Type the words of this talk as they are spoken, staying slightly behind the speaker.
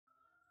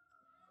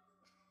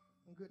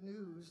Good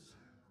news.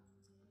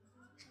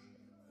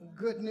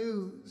 Good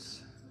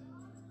news.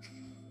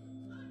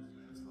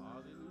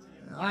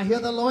 I hear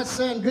the Lord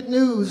saying good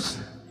news.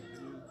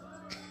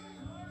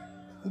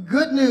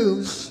 Good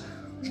news.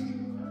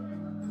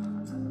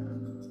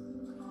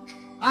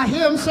 I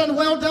hear him saying,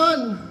 well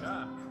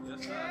done,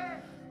 yes,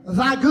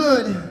 thy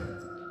good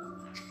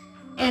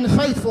and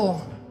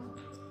faithful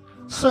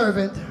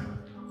servant.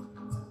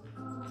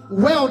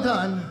 Well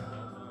done.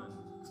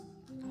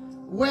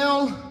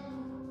 Well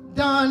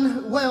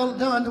done, well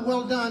done,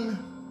 well done.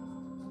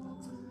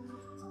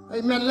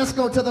 Amen. Let's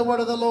go to the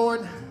word of the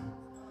Lord.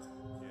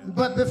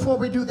 But before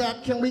we do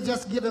that, can we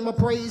just give him a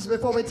praise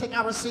before we take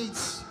our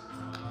seats?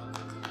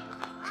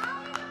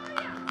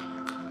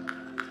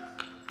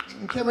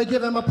 Can we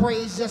give him a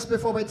praise just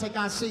before we take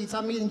our seats?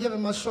 I mean, give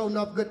him a show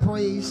enough good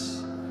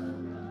praise.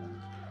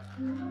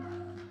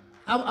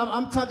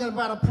 I'm talking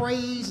about a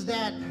praise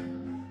that,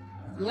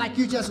 like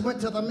you just went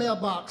to the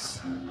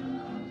mailbox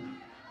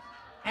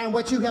and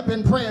what you have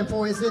been praying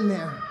for is in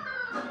there.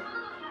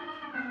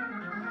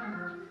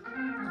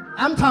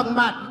 I'm talking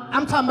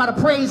about a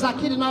praise like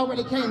he didn't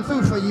already came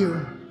through for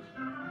you.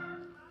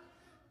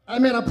 I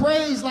mean, a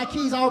praise like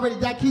he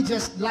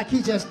just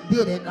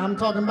did it. I'm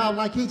talking about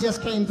like he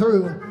just came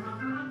through.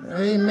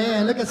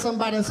 Amen. Look at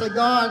somebody and say,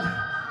 God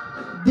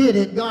did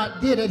it.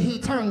 God did it. He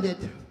turned it.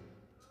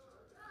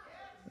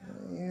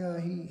 Yeah,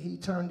 he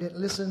turned it.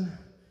 Listen.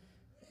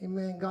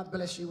 Amen. God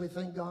bless you. We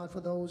thank God for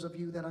those of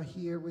you that are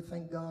here. We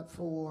thank God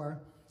for,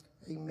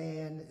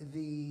 amen,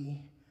 the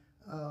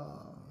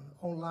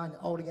online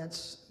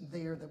audience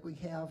there that we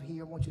have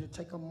here. I want you to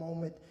take a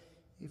moment,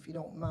 if you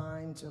don't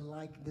mind, to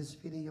like this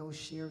video,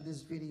 share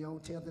this video,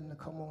 tell them to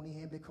come on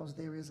in because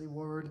there is a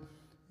word,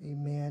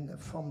 amen,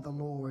 from the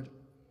Lord.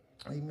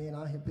 Amen.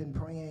 I have been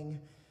praying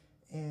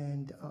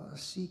and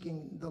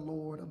seeking the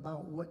Lord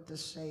about what to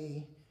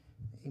say,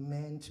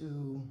 amen,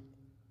 to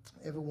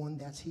everyone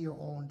that's here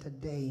on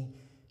today.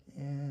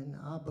 And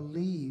I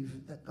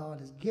believe that God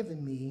has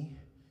given me,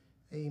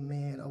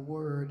 amen, a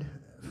word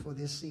for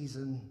this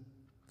season,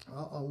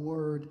 a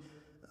word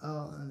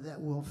that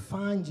will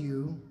find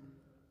you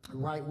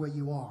right where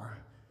you are.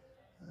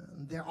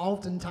 There are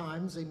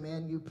oftentimes,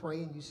 amen, you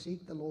pray and you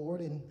seek the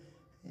Lord and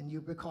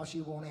you, because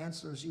you want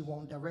answers, you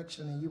want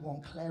direction, and you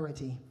want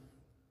clarity,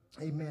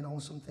 amen, on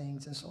some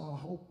things. And so I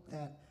hope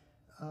that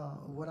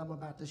what I'm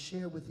about to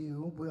share with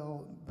you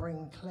will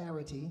bring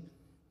clarity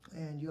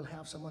and you'll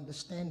have some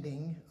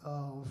understanding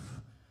of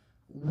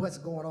what's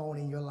going on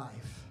in your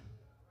life.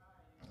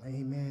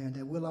 Amen.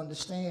 That we'll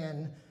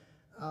understand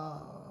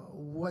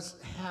what's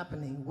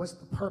happening, what's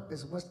the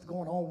purpose, what's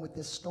going on with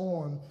this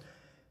storm.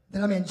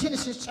 Then I'm in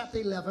Genesis chapter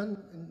 11,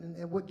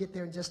 and we'll get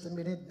there in just a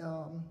minute.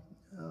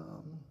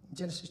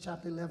 Genesis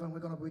chapter 11, we're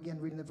going to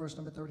begin reading the verse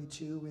number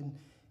 32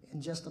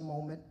 in just a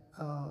moment.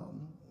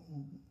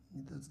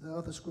 The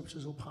other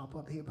scriptures will pop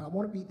up here, but I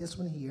want to read this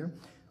one here.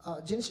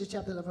 Genesis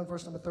chapter 11,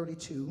 verse number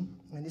 32,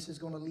 and this is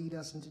going to lead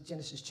us into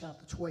Genesis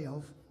chapter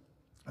 12,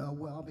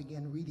 where I'll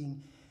begin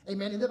reading.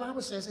 Amen. And the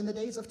Bible says, in the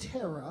days of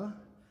Terah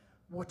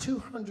were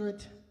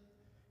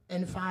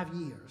 205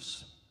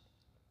 years,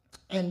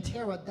 and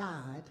Terah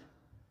died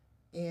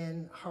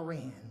in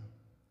Haran.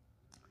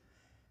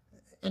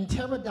 And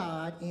Terah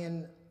died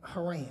in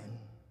Haran.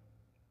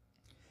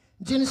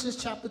 Genesis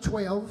chapter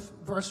 12,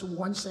 verse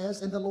 1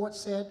 says, and the Lord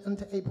said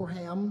unto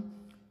Abraham,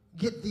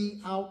 get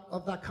thee out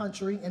of thy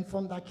country and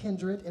from thy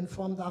kindred and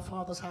from thy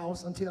father's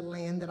house unto a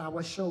land that I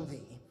will show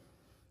thee.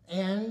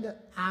 And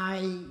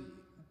I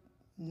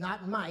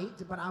not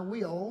might, but I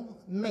will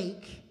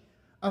make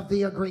of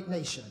thee a great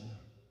nation.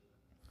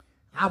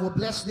 I will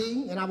bless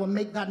thee, and I will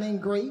make thy name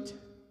great.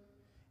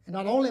 And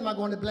not only am I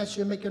going to bless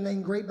you and make your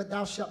name great, but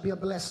thou shalt be a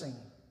blessing.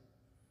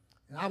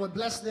 And I will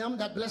bless them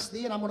that bless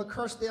thee, and I'm going to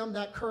curse them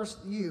that curse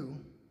you.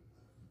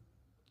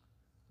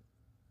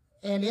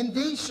 And in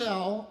thee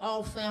shall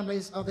all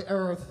families of the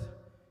earth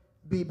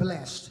be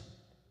blessed.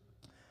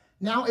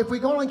 Now, if we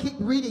go and keep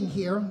reading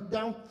here,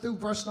 down through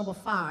verse number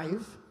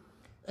 5,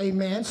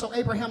 amen. So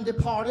Abraham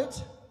departed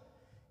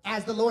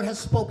as the Lord has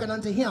spoken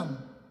unto him.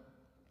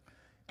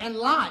 And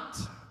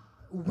Lot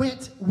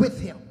went with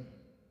him.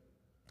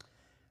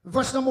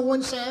 Verse number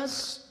 1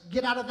 says,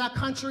 get out of thy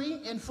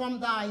country and from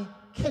thy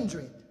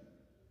kindred.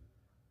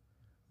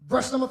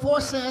 Verse number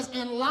 4 says,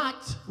 and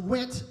Lot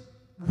went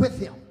with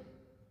him.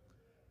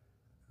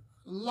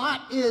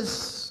 Lot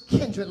is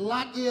kindred.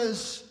 Lot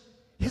is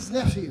his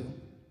nephew.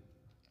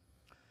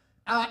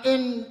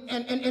 And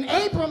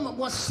Abram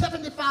was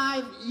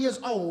 75 years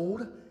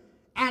old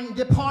and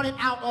departed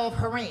out of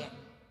Haran.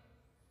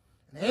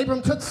 And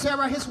Abram took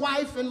Sarah his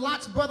wife and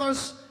Lot's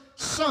brother's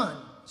son.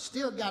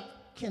 Still got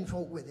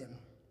kinfolk with him.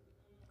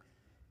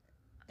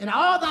 And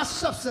all that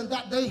substance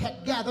that they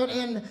had gathered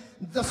and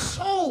the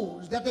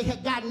souls that they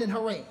had gotten in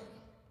Haran.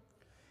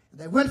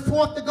 They went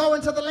forth to go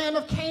into the land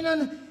of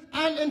Canaan,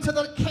 and into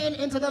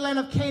the land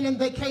of Canaan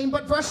they came.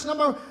 But verse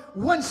number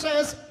 1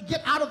 says,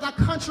 get out of thy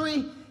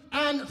country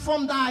and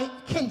from thy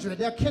kindred,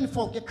 their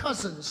kinfolk, your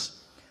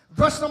cousins.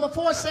 Verse number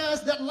 4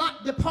 says that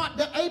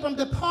Abram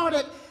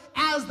departed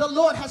as the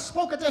Lord has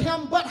spoken to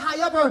him. But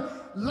however,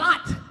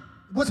 Lot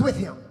was with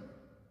him.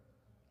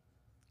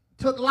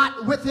 Took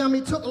Lot with him.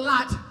 He took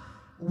Lot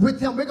with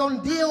him. We're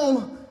going to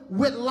deal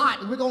with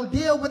Lot. We're going to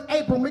deal with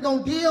Abram. We're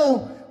going to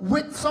deal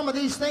with some of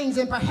these things.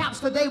 And perhaps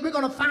today we're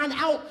going to find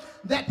out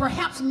that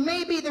perhaps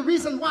maybe the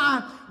reason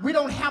why we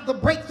don't have the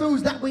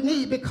breakthroughs that we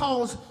need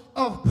because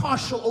of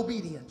partial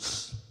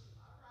obedience.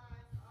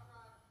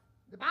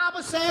 The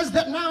Bible says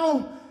that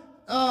now,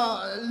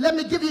 let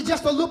me give you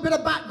just a little bit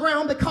of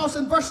background, because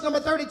in verse number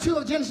 32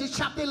 of Genesis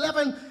chapter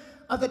 11,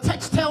 the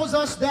text tells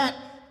us that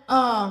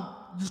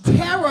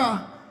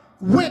Terah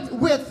went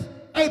with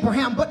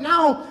Abraham. But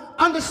now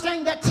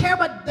understand that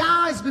Terah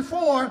dies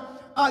before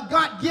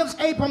God gives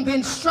Abram the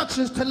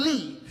instructions to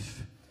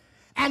leave.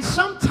 And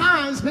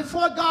sometimes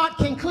before God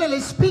can clearly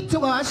speak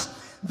to us,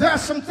 there are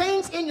some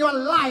things in your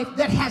life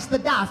that has to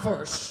die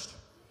first.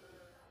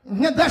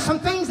 There's some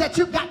things that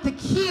you've got to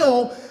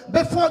kill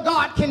before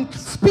God can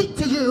speak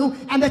to you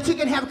and that you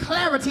can have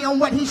clarity on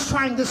what he's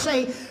trying to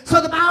say. So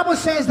the Bible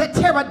says that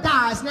Terah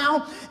dies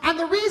now. And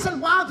the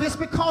reason why this,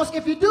 because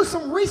if you do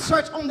some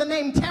research on the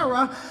name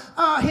Terah,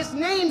 his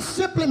name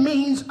simply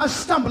means a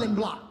stumbling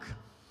block.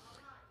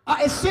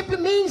 It simply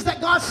means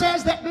that God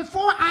says that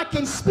before I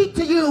can speak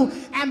to you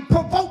and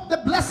provoke the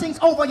blessings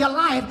over your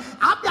life,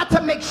 I've got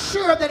to make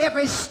sure that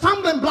every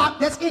stumbling block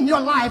that's in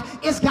your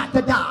life is got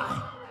to die.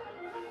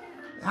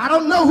 I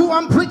don't know who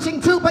I'm preaching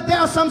to, but there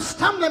are some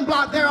stumbling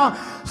blocks. There are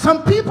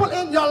some people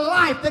in your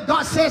life that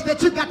God says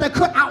that you got to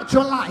cut out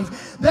your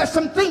life. There's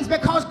some things,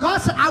 because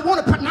God said, I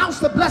want to pronounce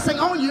the blessing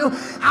on you.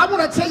 I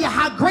want to tell you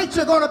how great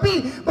you're going to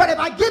be. But if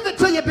I give it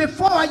to you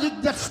before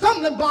the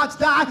stumbling blocks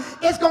die,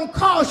 it's going to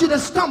cause you to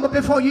stumble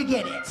before you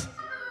get it.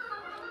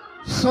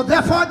 So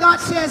therefore God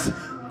says,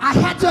 I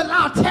had to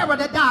allow Terah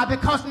to die,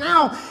 because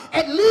now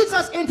it leads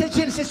us into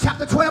Genesis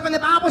chapter 12. And the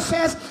Bible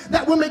says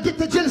that when we get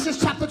to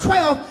Genesis chapter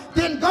 12,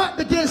 then God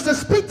begins to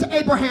speak to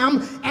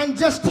Abraham and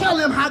just tell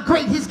him how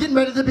great he's getting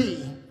ready to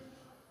be.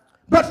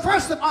 But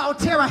first of all,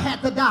 Terah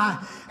had to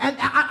die.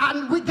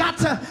 And we got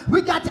to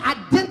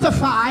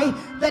identify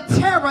the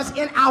terrors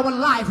in our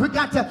life. We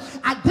got to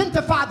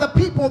identify the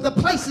people, the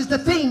places, the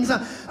things, the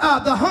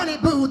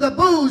honeyboo, the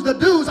booze, the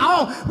do's,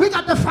 all. We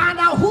got to find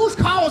out who's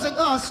causing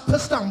us to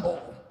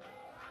stumble.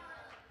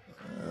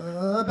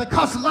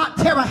 Because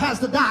Terah has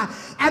to die.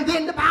 And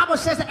then the Bible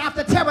says that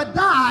after Terah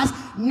dies,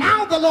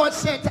 now the Lord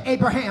said to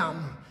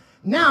Abraham,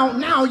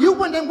 now you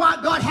wondering why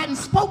God hadn't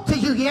spoke to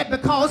you yet,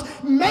 because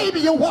maybe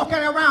you're walking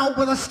around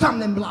with a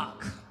stumbling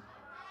block.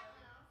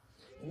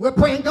 We're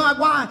praying, God,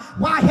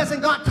 why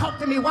hasn't God talked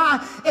to me?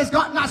 Why is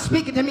God not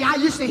speaking to me? I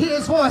used to hear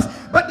his voice.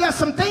 But there's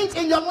some things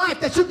in your life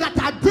that you got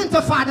to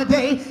identify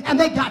today, and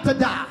they got to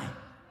die.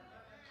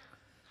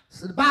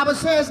 So the Bible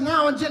says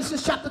now in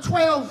Genesis chapter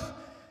 12,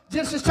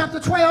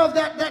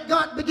 that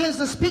God begins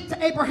to speak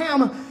to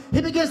Abraham.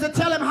 He begins to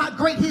tell him how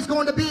great he's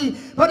going to be.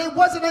 But it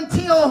wasn't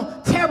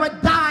until Terah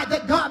died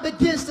that God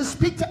begins to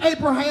speak to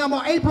Abraham,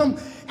 or Abram,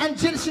 in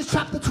Genesis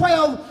chapter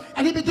 12.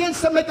 And he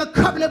begins to make a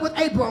covenant with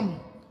Abram.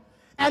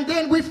 And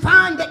then we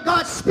find that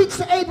God speaks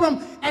to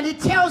Abram, and he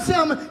tells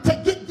him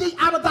to get thee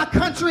out of thy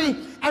country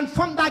and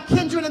from thy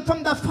kindred and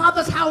from thy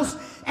father's house,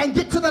 and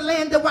get to the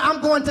land that where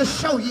I'm going to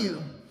show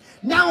you.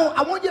 Now,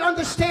 I want you to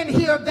understand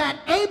here that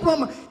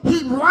Abram,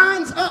 he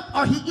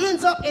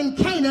ends up in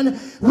Canaan,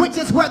 which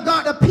is where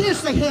God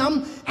appears to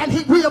him, and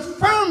he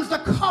reaffirms the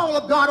call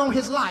of God on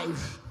his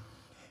life.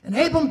 And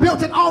Abram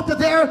built an altar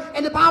there,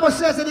 and the Bible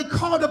says that he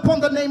called upon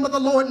the name of the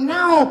Lord.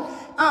 Now,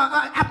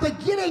 after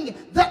getting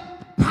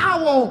that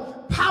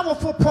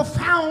powerful,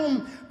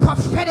 profound,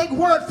 prophetic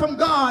word from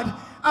God,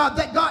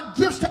 that God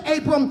gives to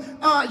Abram,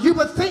 you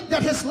would think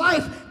that his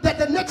life, that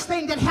the next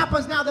thing that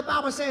happens now, the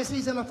Bible says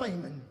he's in a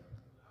famine.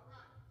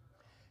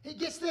 He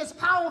gets this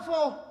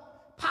powerful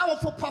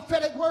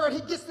prophetic word. He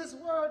gets this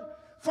word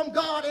from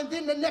God, and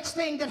then the next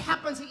thing that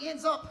happens, he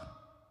ends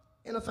up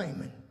in a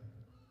famine.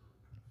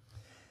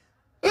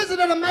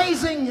 Isn't it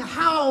amazing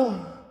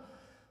how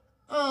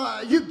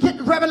you get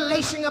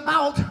revelation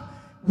about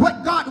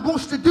what God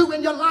wants to do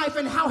in your life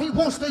and how he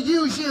wants to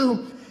use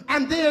you,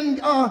 and then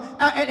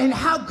and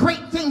how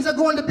great things are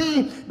going to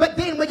be? But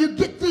then when you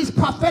get these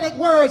prophetic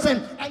words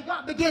and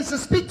God begins to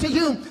speak to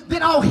you,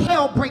 then all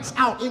hell breaks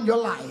out in your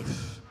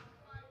life.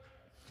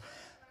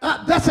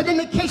 That's an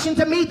indication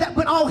to me that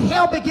when all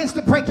hell begins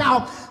to break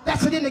out,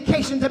 that's an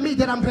indication to me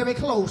that I'm very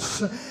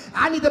close.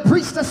 I need to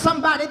preach to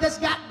somebody that's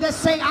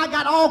saying, I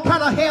got all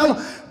kind of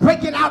hell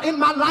breaking out in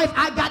my life.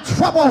 I got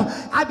trouble.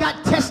 I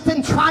got tests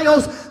and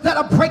trials that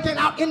are breaking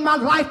out in my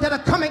life that are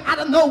coming out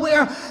of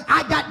nowhere.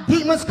 I got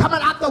demons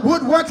coming out the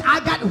woodworks. I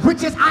got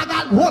witches. I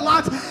got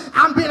warlocks.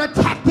 I'm being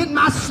attacked in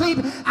my sleep.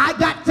 I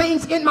got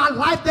things in my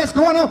life that's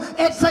going on.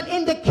 It's an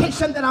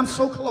indication that I'm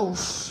so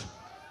close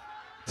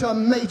to a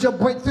major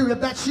breakthrough. If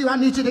that's you, I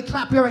need you to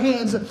clap your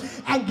hands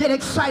and get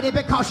excited,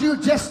 because you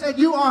just said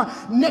you are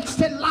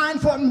next in line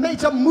for a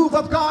major move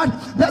of God.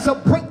 There's a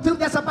breakthrough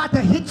that's about to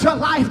hit your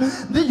life.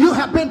 You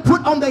have been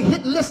put on the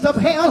hit list of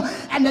hell,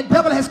 and the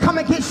devil has come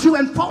against you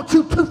and fought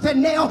you tooth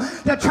and nail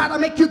to try to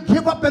make you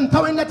give up and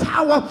throw in the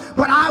towel.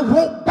 But I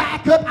won't back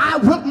back up. I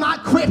will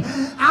not quit.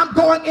 I'm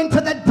going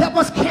into the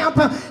devil's camp,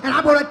 and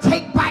I'm going to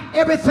take back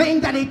everything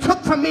that he took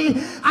from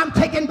me. I'm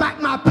taking back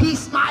my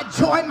peace, my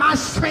joy, my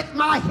strength,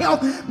 my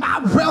health, my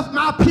wealth,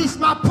 my peace,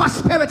 my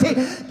prosperity.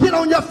 Get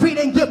on your feet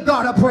and give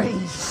God a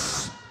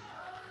praise.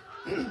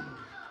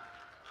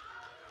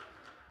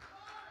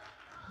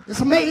 It's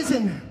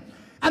amazing.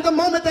 And the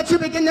moment that you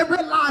begin to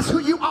realize who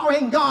you are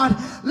in God,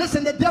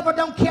 listen, the devil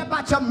don't care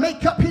about your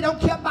makeup. He don't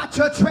care about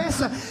your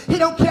dress. He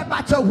don't care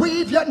about your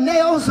weave, your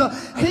nails.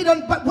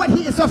 But what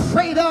he is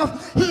afraid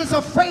of, he is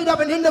afraid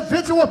of an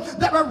individual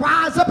that will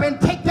rise up and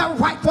take their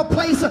rightful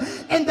place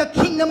in the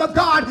kingdom of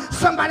God.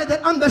 Somebody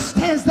that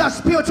understands their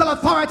spiritual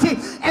authority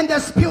and their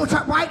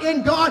spiritual right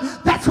in God.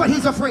 That's what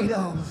he's afraid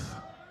of.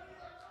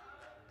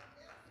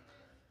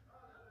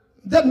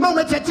 The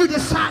moment that you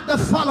decide to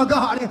follow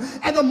God,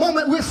 and the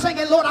moment we're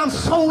singing, Lord, I'm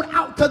sold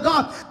out to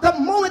God, the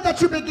moment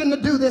that you begin to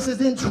do this is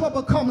then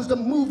trouble comes to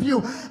move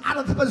you out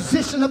of the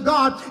position of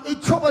God.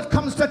 Trouble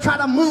comes to try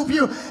to move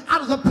you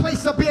out of the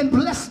place of being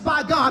blessed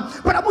by God.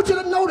 But I want you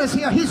to notice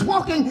here, he's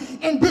walking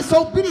in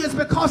disobedience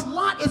because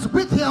Lot is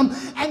with him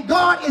and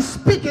God is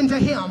speaking to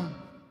him.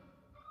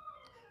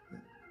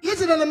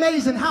 Isn't it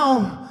amazing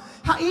how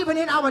even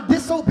in our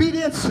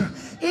disobedience,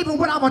 even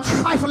with our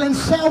trifling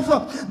self,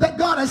 that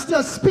God will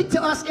still speak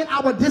to us in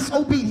our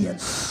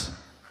disobedience.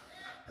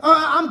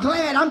 I'm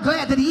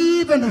glad that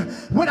even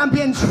when I'm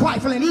being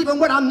trifling, even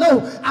when I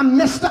know I'm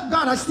messed up,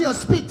 God will still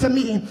speak to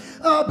me.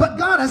 But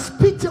God will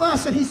speak to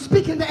us, and he's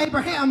speaking to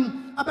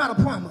Abraham about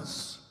a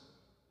promise.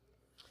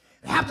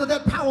 After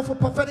that powerful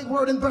prophetic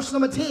word in verse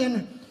number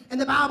 10,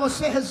 and the Bible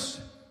says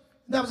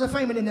there was a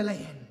famine in the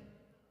land.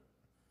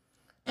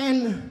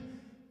 And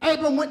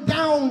Abram went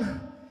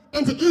down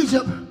into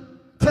Egypt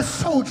to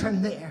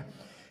sojourn there.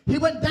 He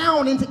went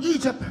down into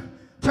Egypt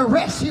to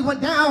rest. He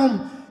went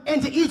down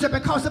into Egypt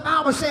because the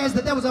Bible says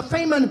that there was a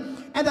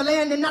famine in the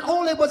land, and not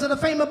only was it a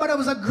famine, but it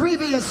was a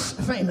grievous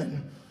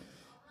famine.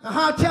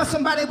 I'll tell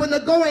somebody, when the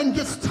going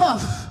gets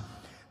tough,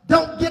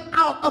 don't get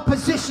out of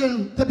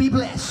position to be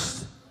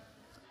blessed.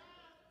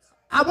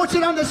 I want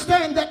you to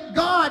understand that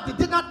God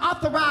did not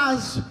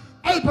authorize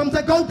Abram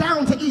to go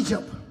down to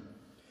Egypt.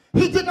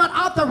 He did not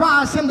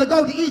authorize him to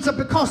go to Egypt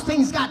because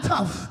things got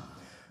tough.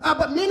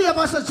 But many of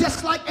us are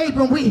just like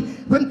Abram.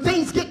 When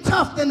things get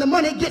tough, then the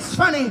money gets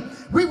funny,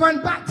 we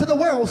run back to the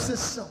world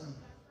system.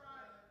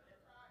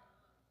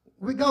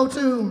 We go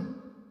to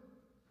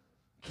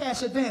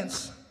cash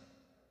advance.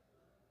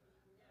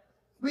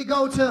 We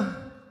go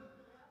to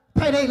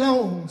payday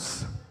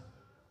loans.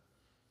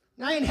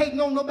 Now, I ain't hating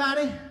on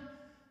nobody.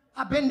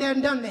 I've been there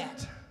and done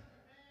that.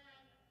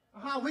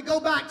 We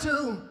go back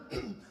to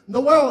the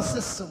world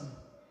system.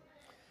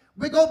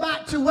 We go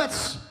back to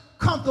what's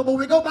comfortable.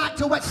 We go back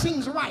to what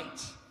seems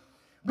right.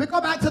 We go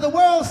back to the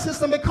world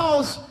system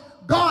because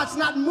God's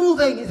not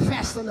moving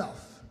fast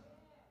enough.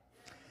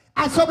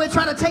 And so we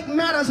try to take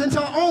matters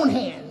into our own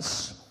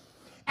hands.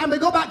 And we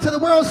go back to the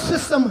world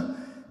system.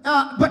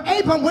 But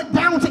Abram went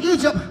down to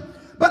Egypt.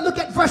 But look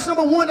at verse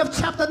number 1 of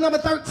chapter number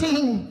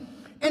 13.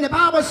 And the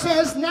Bible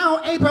says, now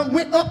Abram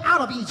went up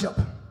out of Egypt.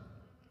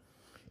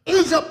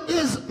 Egypt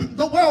is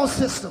the world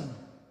system.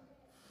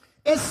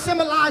 It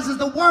symbolizes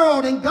the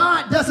world, and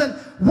God doesn't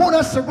want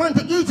us to run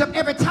to Egypt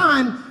every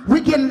time we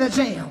get in a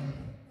jam.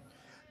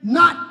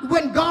 Not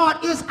when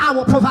God is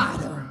our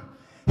provider.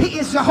 He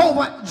is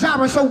Jehovah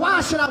Jireh. So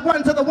why should I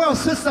run to the world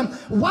system?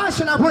 Why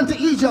should I run to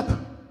Egypt?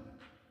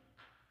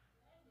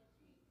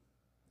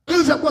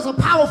 Egypt was a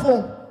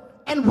powerful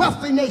and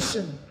wealthy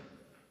nation.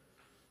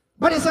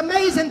 But it's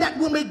amazing that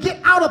when we get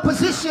out of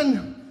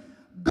position,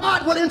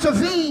 God will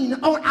intervene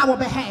on our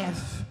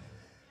behalf.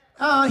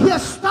 He'll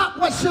stop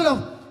what should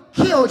have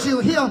killed you.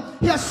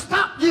 He'll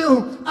stop you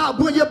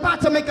when you're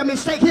about to make a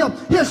mistake.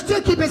 He'll still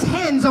keep his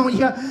hands on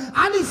you.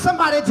 I need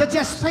somebody to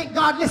just thank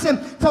God, listen,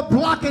 for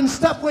blocking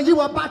stuff when you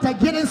were about to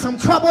get in some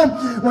trouble,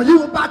 when you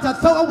were about to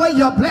throw away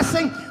your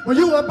blessing, when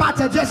you were about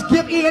to just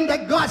give in,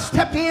 that God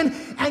stepped in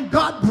and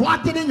God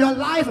blocked it in your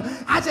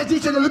life. I just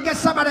need you to look at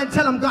somebody and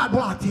tell them God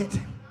blocked it.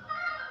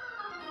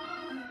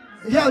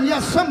 Yeah,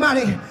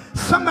 somebody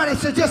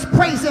should just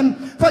praise him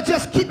for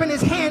just keeping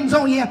his hands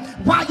on you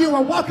while you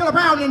were walking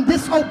around in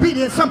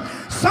disobedience.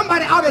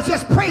 Somebody ought to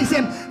just praise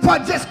him for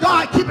just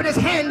God keeping his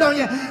hand on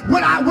you.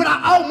 When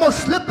I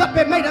almost slipped up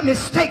and made a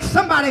mistake,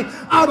 somebody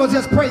ought to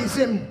just praise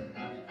him.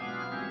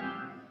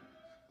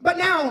 But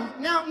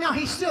now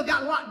he's still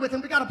got Lot with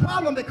him. We got a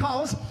problem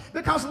because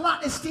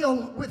Lot is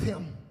still with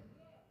him.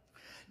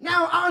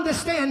 Now I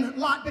understand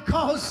Lot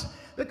because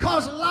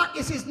Lot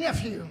is his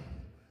nephew.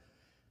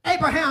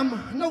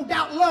 Abraham, no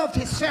doubt, loved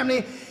his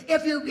family.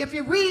 If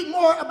you read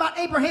more about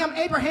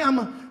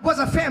Abraham was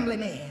a family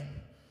man.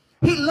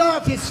 He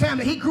loved his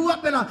family. He grew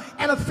up in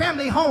a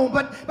family home.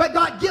 But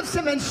God gives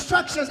him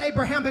instructions,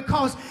 Abraham,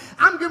 because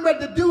I'm getting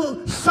ready to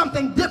do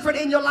something different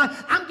in your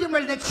life. I'm getting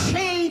ready to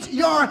change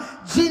your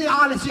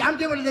genealogy. I'm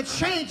getting ready to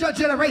change your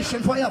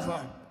generation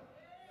forever.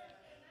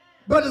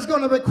 But it's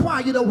going to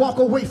require you to walk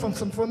away from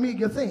some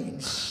familiar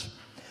things.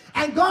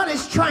 And God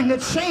is trying to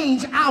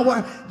change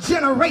our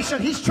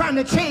generation. He's trying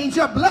to change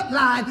your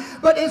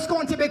bloodline, but it's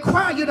going to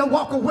require you to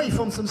walk away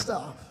from some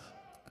stuff.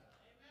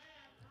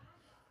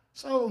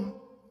 So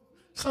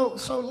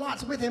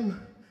Lot's with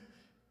him.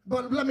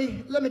 But let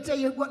me tell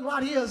you what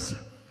Lot is.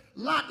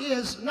 Lot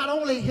is not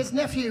only his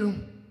nephew,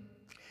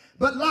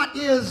 but Lot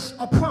is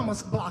a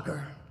promise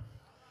blocker.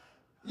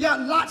 Yeah,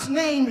 Lot's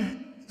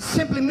name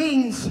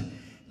means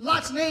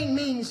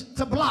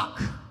to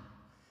block.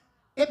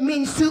 It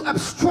means to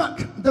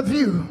obstruct the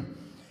view.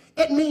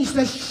 It means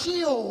to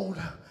shield.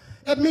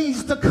 It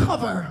means to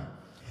cover.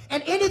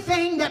 And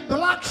anything that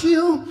blocks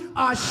you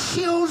or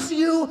shields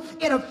you,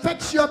 it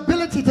affects your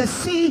ability to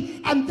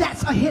see, and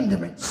that's a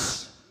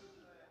hindrance.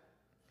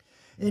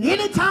 And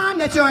any time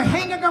that you're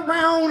hanging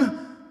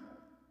around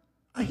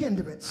a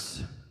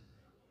hindrance,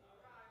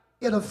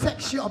 it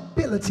affects your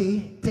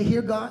ability to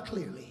hear God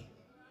clearly.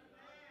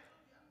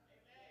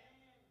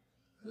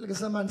 Look at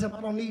somebody and tell them,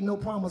 I don't need no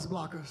promise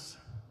blockers.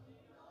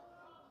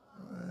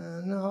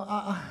 No,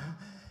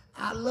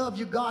 I love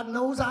you. God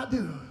knows I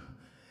do.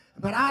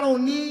 But I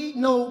don't need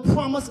no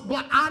promise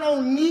block. I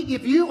don't need,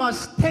 if you are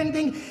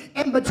standing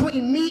in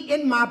between me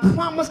and my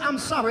promise, I'm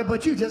sorry,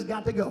 but you just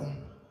got to go.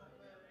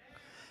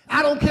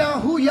 I don't care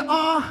who you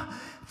are,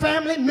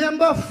 family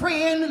member,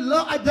 friend,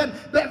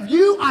 but if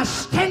you are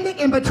standing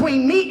in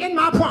between me and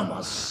my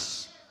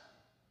promise,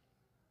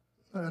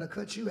 I'm going to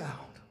cut you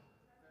out.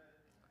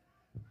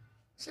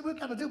 See, what we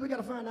got to do, we got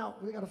to find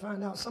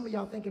out. Some of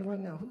y'all thinking right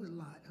now, who is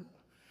Lot?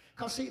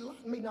 Because see,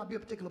 Lot may not be a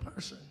particular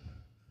person.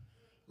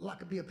 Lot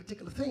could be a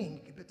particular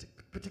thing, a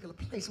particular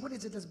place. What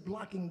is it that's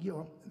blocking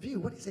your view?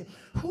 What is it?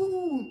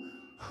 Who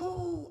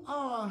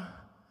are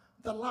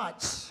the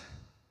Lots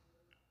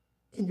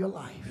in your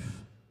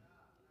life?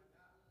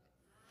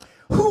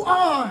 Who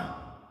are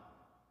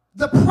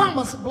the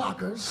promise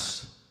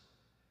blockers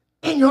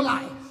in your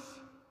life?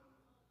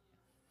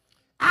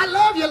 I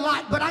love you,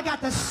 Lot, but I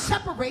got to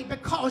separate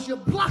because you're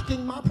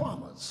blocking my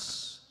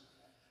promise.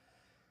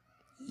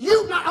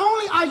 You, not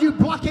only are you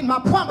blocking my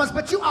promise,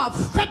 but you are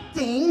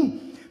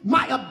affecting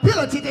my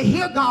ability to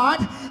hear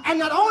God. And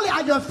not only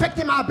are you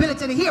affecting my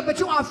ability to hear, but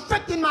you are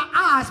affecting my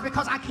eyes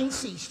because I can't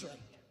see straight.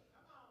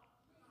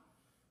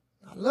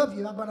 I love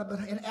you,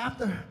 and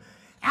after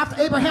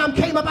Abraham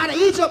came up out of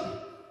Egypt,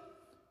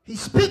 he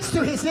speaks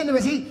to his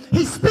enemies.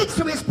 He speaks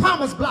to his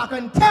promise blocker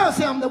and tells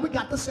him that we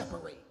got to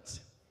separate.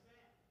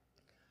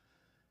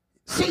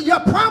 See, your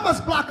promise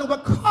blocker will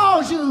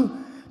cause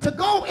you to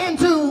go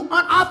into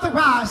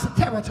unauthorized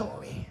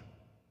territory.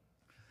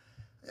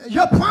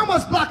 Your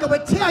promise blocker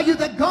would tell you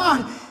that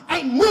God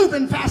ain't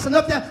moving fast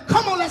enough there.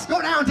 Come on, let's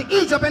go down to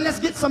Egypt and let's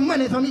get some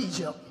money from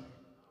Egypt.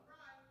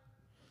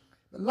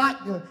 Like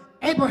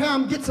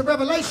Abraham gets a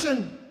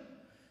revelation,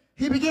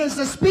 he begins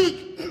to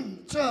speak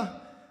to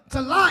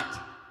Lot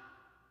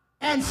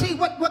and see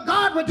what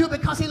God would do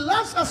because he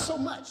loves us so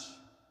much.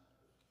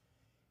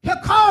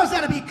 He'll cause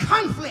there to be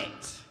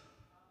conflict.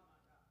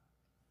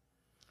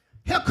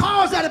 He'll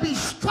cause there to be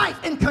strife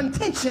and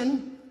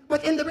contention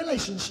within the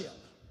relationship.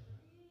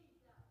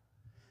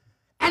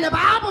 And the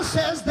Bible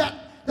says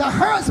that the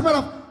husband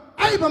of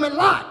Abram and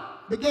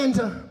Lot began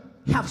to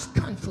have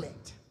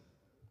conflict.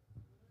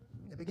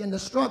 They began to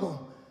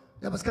struggle.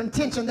 There was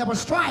contention. There was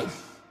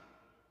strife.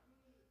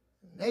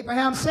 And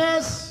Abraham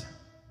says,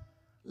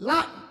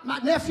 Lot, my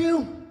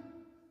nephew,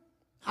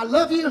 I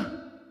love you,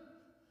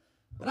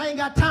 but I ain't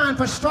got time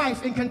for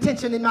strife and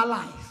contention in my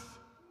life.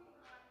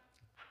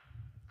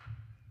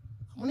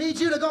 I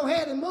need you to go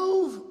ahead and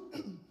move.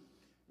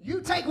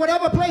 You take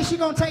whatever place you're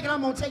going to take, and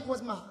I'm going to take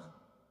what's mine.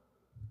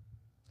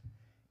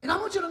 And I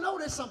want you to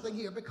notice something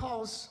here,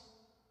 because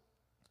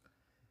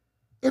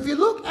if you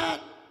look at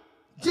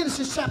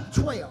Genesis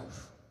chapter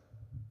 12,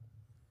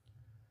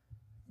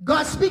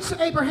 God speaks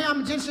to Abraham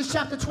in Genesis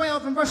chapter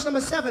 12 and verse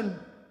number 7.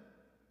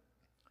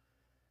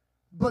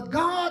 But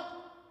God,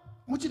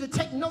 I want you to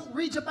take note,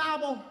 read your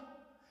Bible.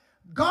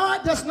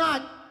 God does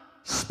not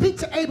speak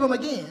to Abram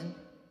again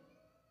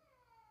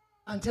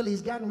until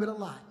he's gotten rid of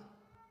Lot.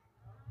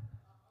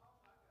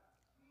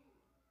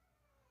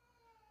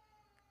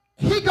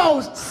 He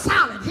goes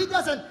silent. He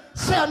doesn't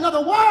say another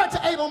word to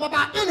Abram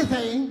about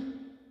anything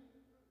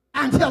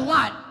until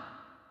Lot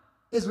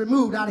is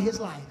removed out of his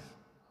life.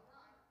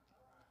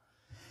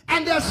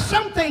 And there's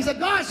some things that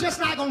God's just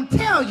not going to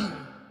tell you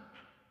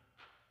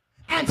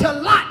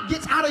until Lot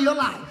gets out of your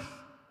life.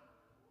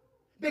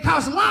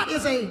 Because Lot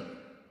is a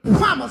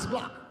promise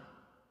blocker.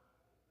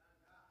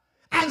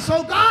 And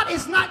so God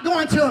is not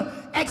going to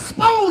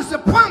expose the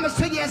promise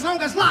to you as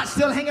long as Lot's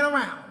still hanging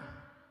around.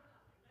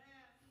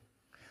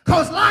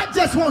 Because Lot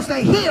just wants to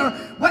hear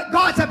what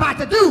God's about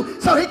to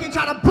do so he can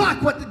try to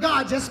block what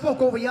God just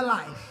spoke over your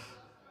life.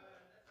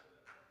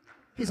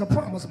 He's a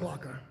promise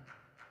blocker.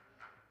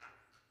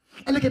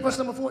 And look at verse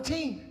number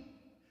 14.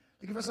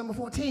 Look at verse number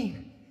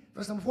 14.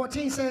 Verse number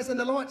 14 says, and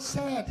the Lord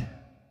said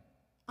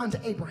unto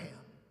Abraham.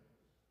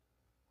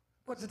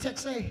 What does the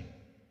text say?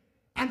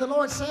 And the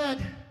Lord said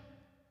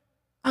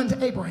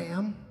unto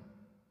Abraham,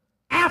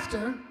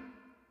 after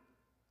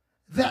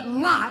that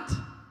Lot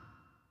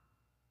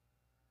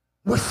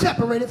was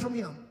separated from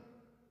him.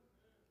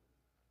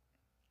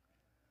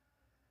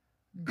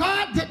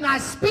 God did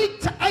not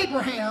speak to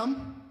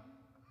Abraham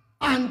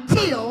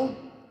until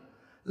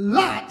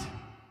Lot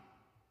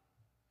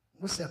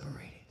was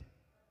separated.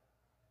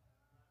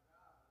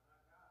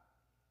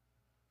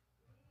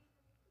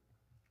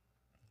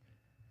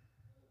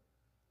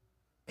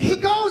 He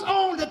goes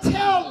on to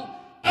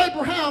tell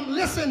Abraham,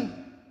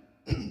 listen,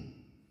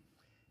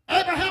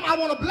 Abraham, I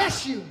want to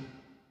bless you.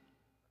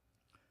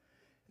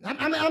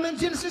 I'm in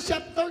Genesis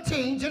chapter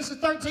 13, Genesis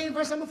 13,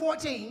 verse number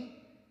 14.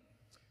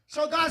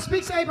 So God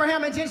speaks to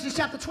Abraham in Genesis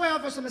chapter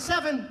 12, verse number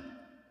 7.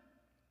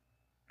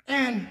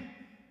 And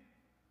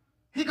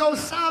he goes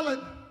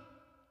silent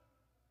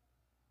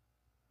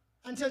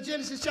until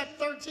Genesis chapter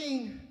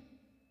 13,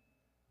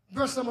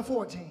 verse number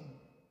 14.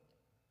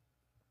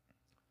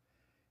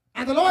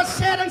 And the Lord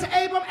said unto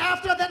Abram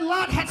after that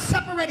Lot had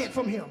separated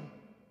from him,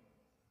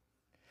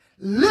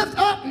 lift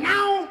up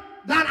now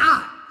thine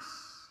eyes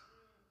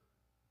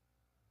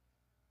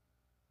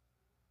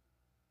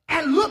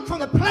and look from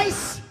the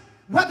place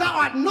where thou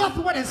art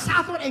northward and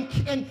southward and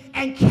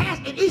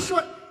cast and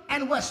eastward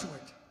and westward.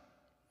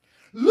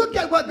 Look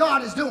at what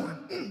God is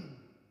doing.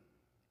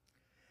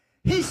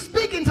 He's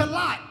speaking to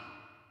Lot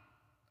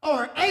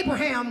or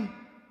Abraham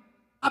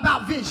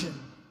about vision.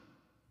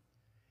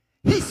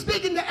 He's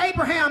speaking to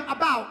Abraham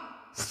about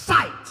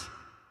sight.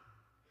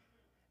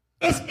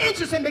 It's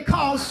interesting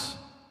because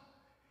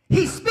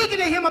he's speaking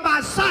to him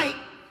about sight.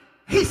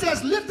 He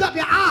says, lift up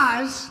your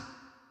eyes.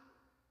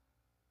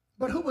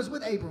 But who was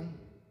with Abram?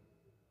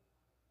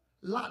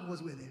 Lot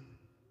was with him.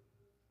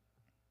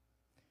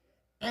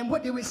 And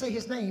what did we say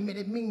his name?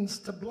 It means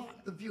to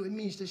block the view. It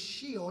means to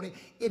shield.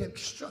 It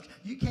obstructs.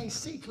 You can't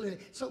see clearly.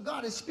 So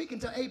God is speaking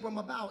to Abram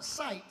about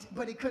sight,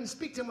 but he couldn't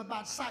speak to him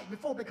about sight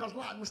before because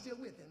Lot was still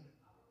with him.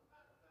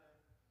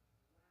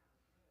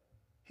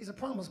 He's a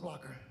promise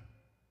blocker.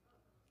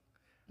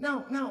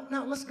 Now,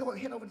 let's go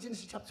ahead over to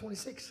Genesis chapter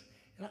 26.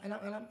 And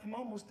I'm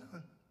almost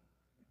done.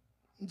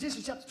 In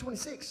Genesis chapter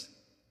 26,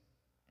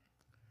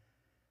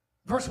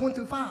 verse 1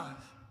 through 5.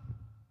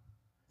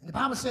 And the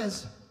Bible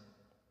says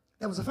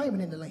there was a famine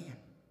in the land.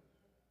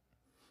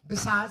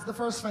 Besides the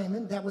first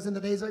famine that was in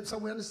the days of, so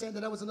we understand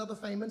that there was another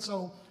famine.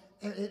 So,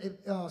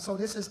 so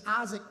this is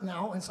Isaac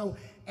now. And so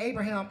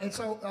Abraham,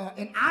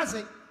 and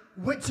Isaac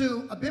went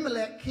to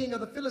Abimelech, king of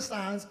the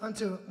Philistines,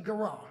 unto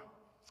Gerar.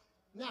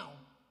 Now,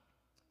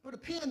 put a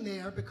pin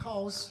there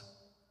because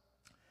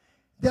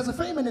there's a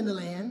famine in the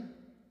land,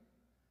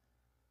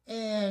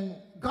 and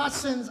God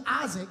sends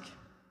Isaac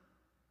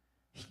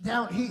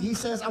down. He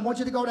says, I want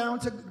you to go down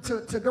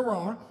to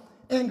Gerar,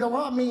 and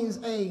Gerar means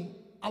a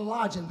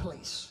lodging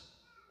place.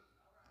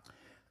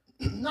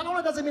 Not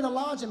only does it mean a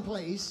lodging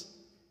place,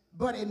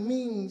 but it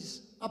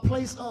means a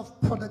place of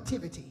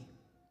productivity.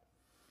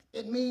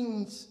 It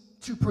means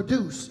to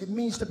produce. It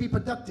means to be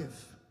productive.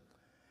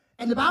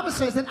 And the Bible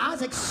says that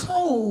Isaac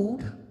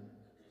sowed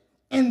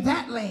in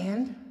that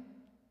land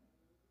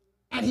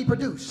and he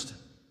produced.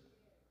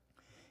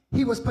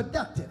 He was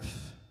productive.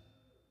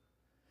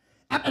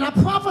 And I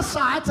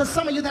prophesy to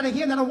some of you that are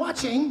here that are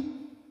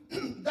watching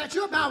that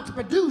you're about to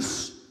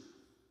produce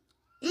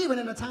even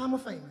in a time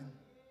of famine.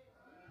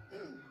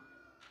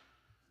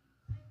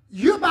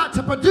 You're about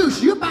to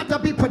produce. You're about to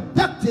be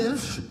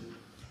productive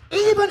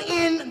even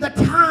in the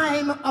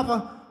time of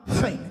a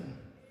famine.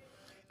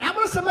 I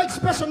want us to make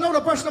special note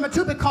of verse number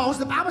 2 because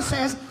the Bible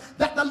says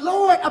that the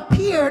Lord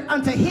appeared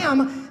unto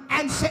him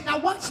and said, now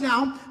watch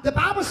now, the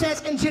Bible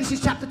says in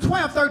Genesis chapter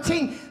 12,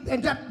 13,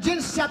 in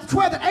Genesis chapter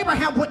 12 that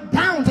Abraham went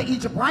down to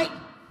Egypt, right?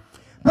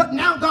 But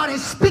now God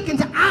is speaking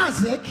to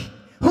Isaac,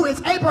 who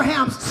is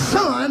Abraham's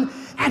son,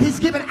 and he's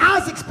giving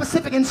Isaac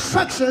specific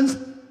instructions.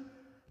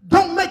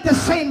 Don't make the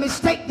same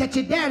mistake that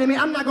your daddy made.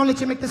 I'm not going to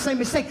let you make the same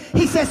mistake.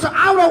 He says, so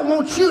I don't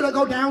want you to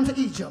go down to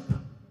Egypt.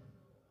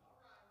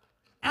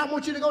 I don't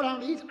want you to go down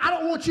to Egypt. I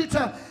don't want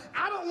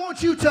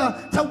you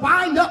to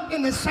wind up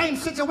in the same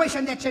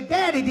situation that your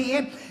daddy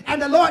did.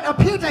 And the Lord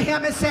appeared to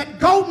him and said,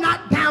 go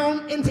not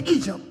down into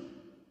Egypt.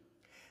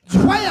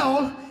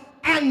 Dwell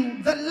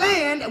in the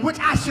land which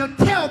I shall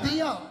tell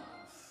thee of.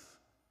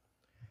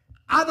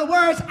 Other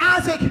words,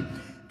 Isaac,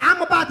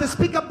 I'm about to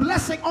speak a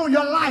blessing on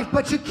your life,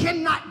 but you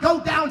cannot go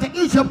down to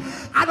Egypt.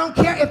 I don't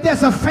care if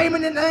there's a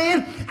famine in the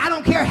land. I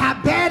don't care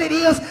how bad it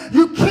is.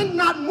 You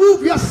cannot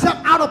move yourself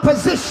out of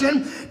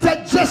position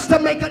to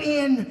make it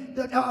in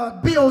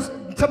bills,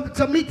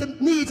 to meet the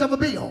needs of a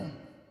bill.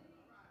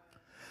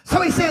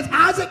 So he says,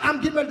 Isaac,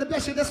 I'm getting ready to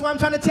bless you. That's why I'm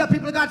trying to tell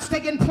people, God,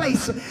 stay in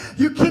place.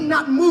 You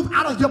cannot move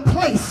out of your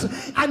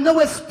place. I know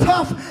it's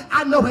tough.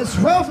 I know it's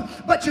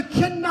rough, but you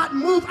cannot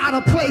move out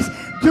of place.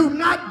 Do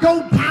not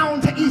go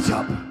down to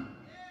Egypt.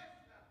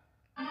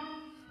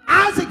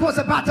 Isaac was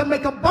about to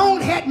make a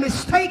bonehead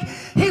mistake.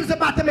 He was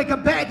about to make a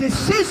bad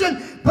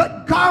decision,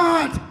 but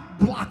God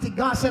blocked it.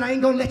 God said, I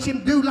ain't gonna let you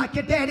do like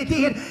your daddy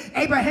did.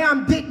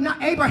 Abraham did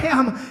not.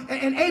 Abraham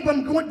and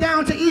Abram went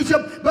down to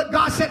Egypt, but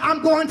God said,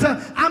 I'm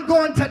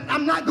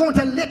I'm not going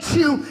to let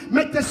you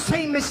make the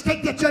same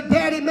mistake that your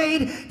daddy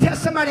made. Tell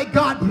somebody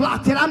God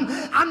blocked it.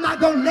 I'm not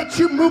going to let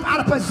you move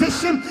out of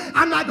position.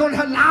 I'm not going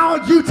to allow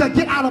you to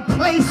get out of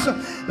place.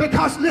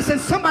 Because listen,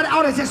 somebody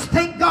ought to just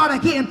thank God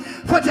again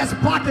for just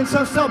blocking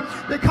so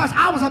because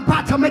I was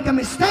about to make a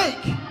mistake.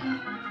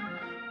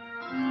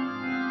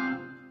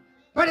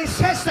 But he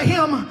says to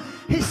him,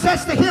 he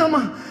says,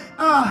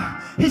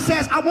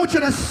 I want you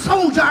to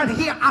sojourn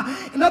here.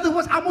 In other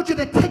words, I want you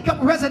to take up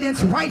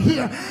residence right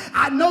here.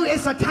 I know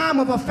it's a time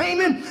of a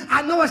famine.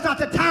 I know it's not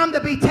the time to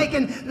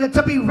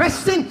be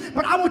resting,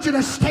 but I want you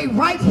to stay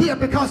right here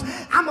because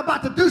I'm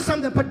about to do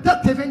something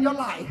productive in your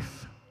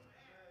life.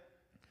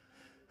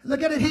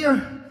 Look at it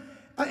here.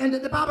 And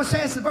the Bible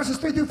says in verses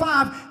 3 through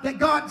 5 that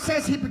God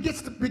says he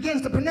begins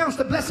to pronounce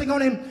the blessing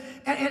on him.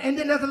 And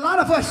then there's a lot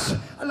of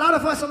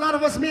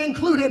us, me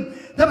included,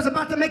 that was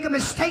about to make a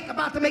mistake,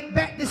 about to make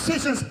bad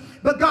decisions,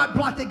 but God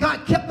blocked it.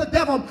 God kept the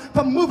devil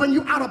from moving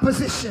you out of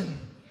position.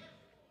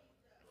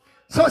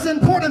 So it's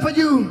important for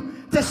you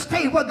to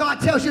stay where God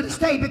tells you to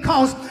stay,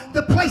 because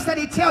the place that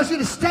he tells you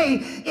to stay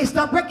is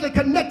directly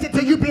connected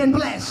to you being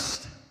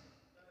blessed.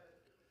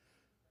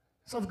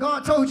 So if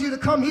God told you to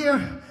come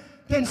here,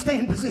 then stay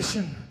in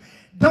position.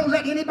 Don't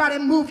let anybody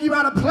move you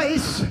out of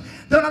place.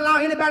 Don't allow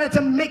anybody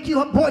to make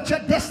you abort your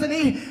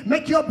destiny,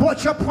 make you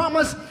abort your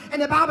promise.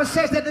 And the Bible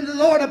says that the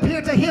Lord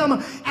appeared to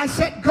him and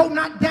said, go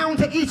not down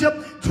to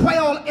Egypt,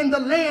 dwell in the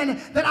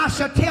land that I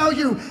shall tell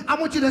you. I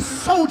want you to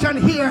sojourn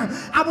here.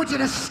 I want you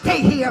to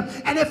stay here.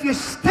 And if you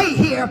stay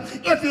here,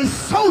 if you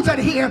sojourn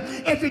here,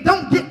 if you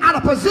don't get out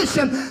of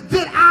position,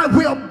 then I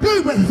will be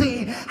with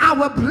thee. I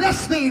will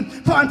bless thee,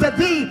 for unto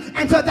thee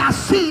and to thy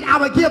seed I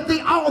will give thee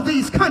all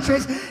these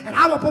countries, and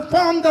I will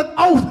perform the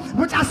oath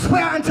which I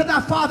swear unto thy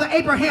father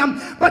Abraham.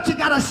 But you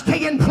got to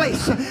stay in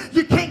place.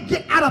 You can't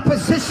get out of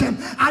position.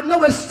 I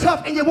know it's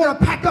tough and you want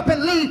to pack up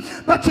and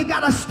leave, but you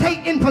got to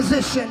stay in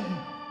position.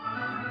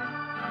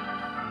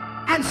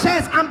 And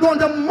says, I'm going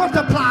to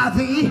multiply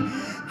thee.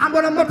 I'm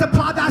going to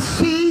multiply thy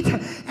seed,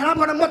 and I'm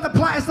going to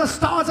multiply as the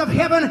stars of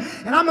heaven,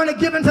 and I'm going to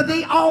give unto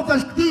thee all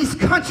these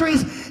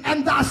countries,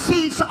 and thy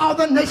seed shall all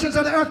the nations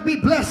of the earth be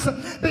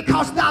blessed,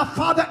 because thy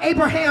father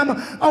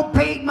Abraham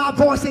obeyed my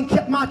voice and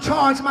kept my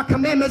charge, my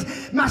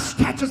commandments, my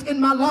statutes, and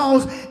my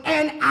laws.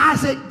 And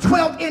Isaac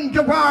dwelt in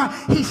Gerar.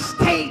 He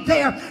stayed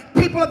there.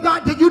 People of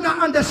God, do you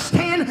not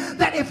understand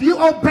that if you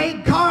obey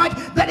God,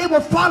 that it will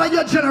follow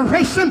your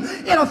generation,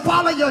 it'll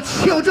follow your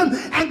children,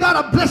 and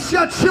God will bless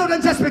your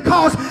children just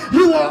because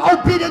you are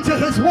obedient to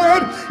his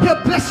word.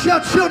 He'll bless your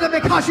children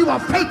because you are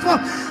faithful.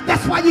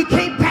 That's why you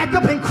can't back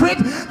up and quit.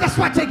 That's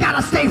why you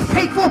gotta stay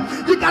faithful.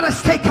 You gotta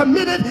stay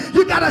committed.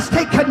 You gotta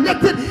stay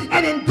connected,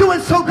 and in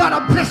doing so, God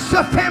will bless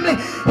your family.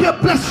 He'll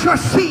bless your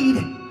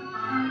seed.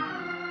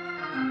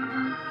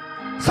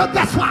 So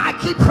that's why I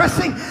keep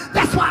pressing.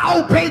 That's why I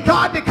obey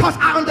God, because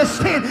I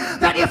understand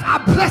that if I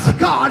bless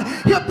God,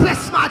 he'll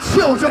bless my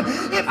children.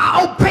 If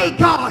I obey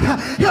God,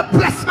 he'll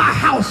bless my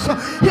house.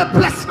 He'll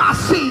bless my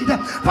seed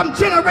from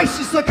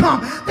generations to come.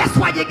 That's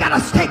why you got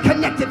to stay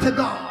connected to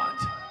God.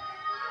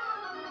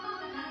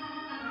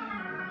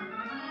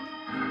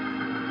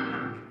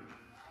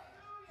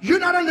 You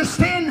not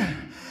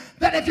understand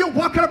that if you're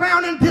walking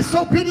around in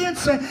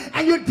disobedience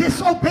and you're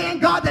disobeying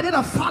God, that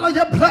it'll follow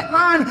your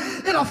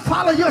bloodline, it'll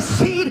follow your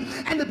seed.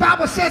 And the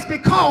Bible says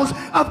because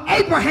of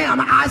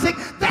Abraham, Isaac,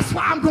 that's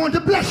why I'm going to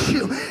bless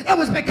you. It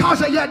was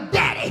because of your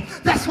daddy.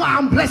 That's why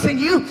I'm blessing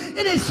you.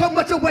 It ain't so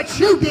much of what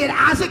you did,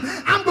 Isaac.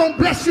 I'm going to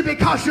bless you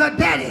because your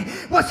daddy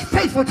was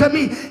faithful to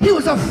me. He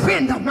was a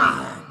friend of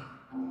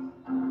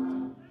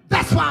mine.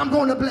 That's why I'm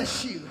going to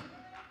bless you.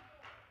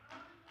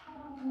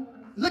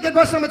 Look at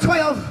verse number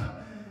 12.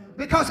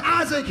 Because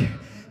Isaac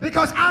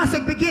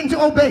began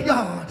to obey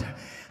God.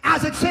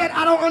 Isaac said,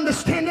 I don't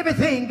understand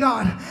everything,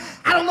 God.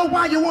 I don't know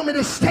why you want me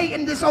to stay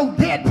in this old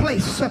dead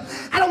place.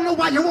 I don't know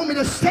why you want me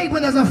to stay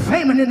when there's a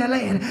famine in the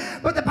land.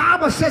 But the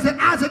Bible says that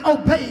Isaac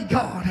obeyed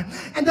God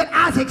and that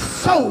Isaac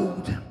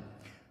sowed.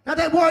 Now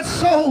that word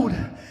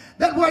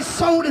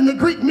sowed in the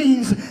Greek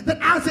means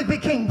that Isaac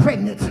became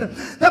pregnant.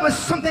 There was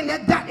something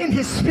that got in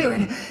his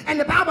spirit. And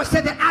the Bible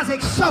said that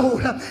Isaac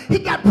sowed. He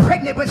got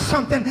pregnant with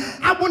something.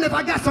 I wonder if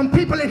I got some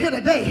people in here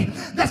today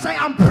that say,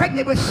 I'm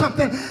pregnant with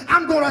something.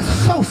 I'm going to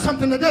sow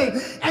something today.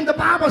 And the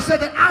Bible said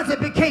that Isaac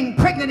became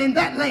pregnant in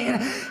that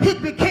land. He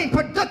became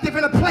productive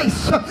in a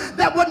place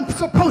that wasn't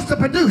supposed to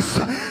produce.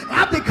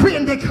 I decree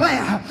and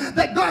declare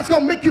that God's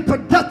going to make you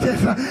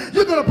productive.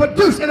 You're going to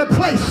produce in a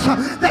place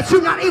that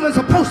you're not even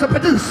supposed to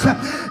produce.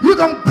 You're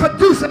going to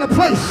produce in a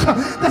place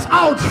that's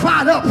all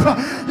dried up.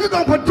 You're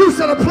going to produce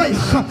in a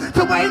place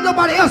to where ain't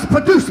nobody else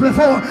produced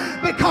before,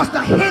 because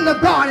the hand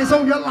of God is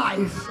on your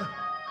life.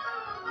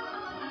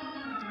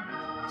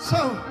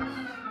 So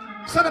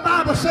the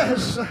Bible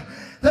says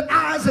that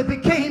Isaac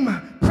became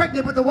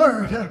pregnant with the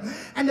word.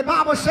 And the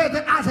Bible said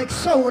that Isaac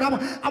sowed.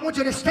 I want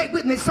you to stay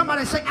with me.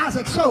 Somebody say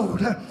Isaac sowed.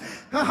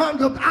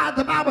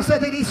 The Bible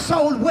said that he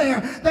sowed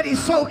where? That he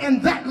sowed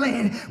in that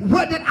land.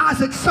 Where did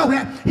Isaac sow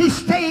at? He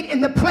stayed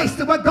in the place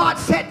that where God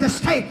said to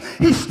stay.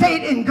 He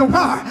stayed in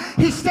Gerar.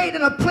 He stayed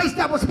in a place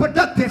that was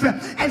productive.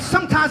 And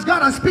sometimes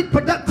God will speak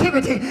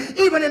productivity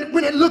even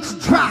when it looks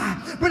dry.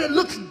 When it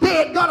looks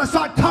dead, God will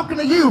start talking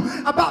to you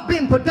about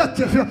being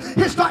productive.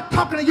 He'll start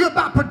talking to you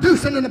about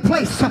producing in a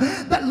place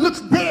that looks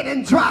dead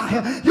and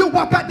dry. You'll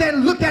walk out there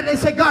and look at it and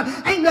say, God,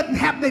 ain't nothing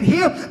happening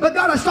here. But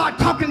God will start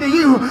talking to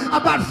you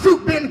about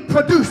fruit being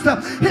produced.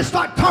 He'll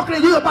start talking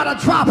to you about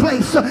a dry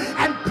place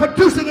and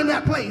producing in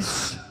that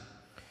place.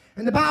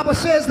 And the Bible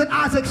says that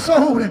Isaac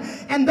sowed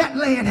in that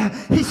land.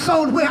 He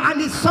sowed where? I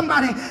need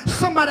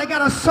somebody got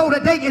to sow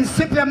today in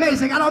Simply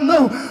Amazing. I don't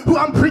know who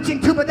I'm preaching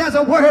to, but there's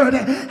a word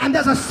and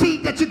there's a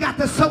seed that you got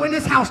to sow in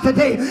this house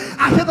today.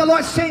 I hear the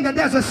Lord saying that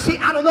there's a seed.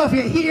 I don't know if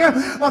you're here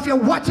or if you're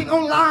watching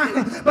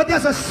online, but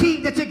there's a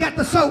seed that you got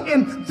to sow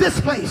in this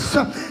place.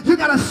 You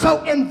got to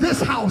sow in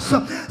this house.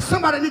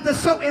 Somebody needs to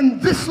sow in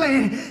this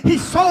land. He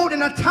sowed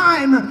in a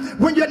time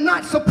when you're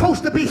not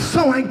supposed to be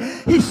sowing.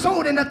 He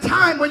sowed in a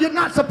time when you're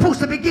not supposed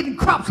to be getting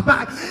crops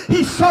back.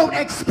 He sowed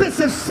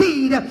expensive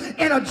seed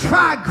in a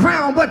dry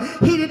ground, but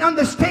he didn't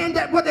understand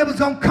that whether it was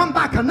going to come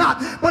back or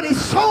not. But he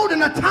sowed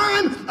in a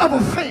time of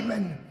a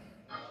famine.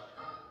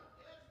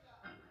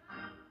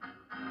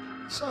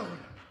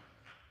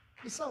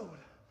 He sowed.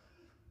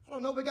 I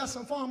don't know, we got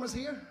some farmers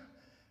here.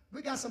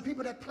 We got some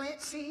people that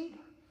plant seed,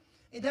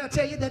 and they'll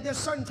tell you that there's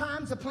certain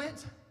times to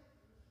plant,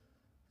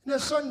 and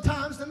there's certain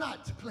times to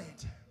not to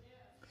plant.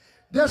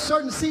 There's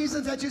certain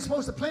seasons that you're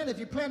supposed to plant. If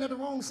you plant at the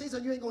wrong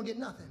season, you ain't going to get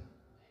nothing.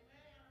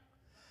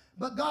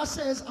 But God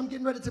says, I'm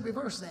getting ready to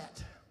reverse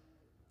that.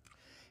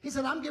 He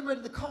said, I'm getting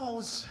ready to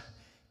cause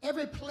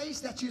every place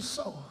that you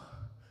sow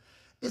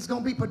is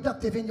going to be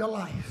productive in your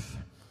life.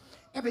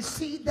 Every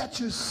seed that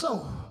you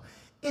sow,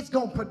 it's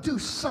going to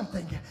produce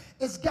something.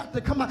 It's got to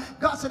come out.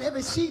 God said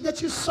every seed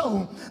that you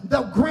sow,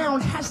 the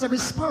ground has to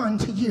respond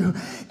to you.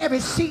 Every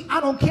seed, I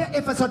don't care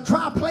if it's a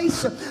dry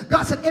place.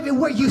 God said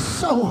everywhere you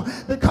sow,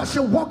 because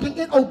you're walking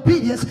in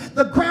obedience,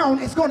 the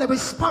ground is going to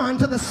respond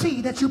to the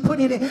seed that you put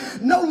in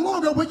it. No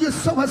longer will you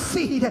sow a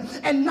seed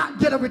and not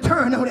get a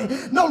return on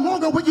it. No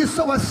longer will you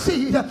sow a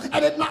seed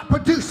and it not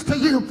produce to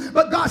you.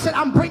 But God said,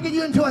 I'm bringing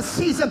you into a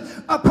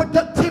season of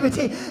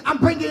productivity. I'm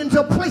bringing you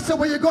into a place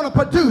where you're going to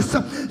produce.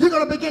 You're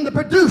going to begin to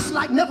produce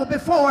like never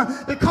before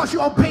because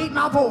you obeyed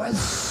my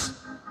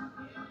voice.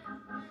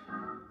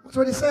 That's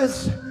what it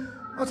says.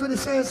 That's what it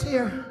says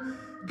here.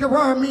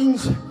 Gerar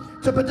means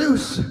to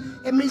produce.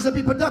 It means to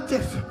be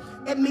productive.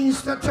 It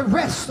means to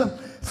rest.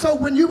 So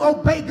when you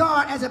obey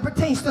God as it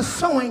pertains to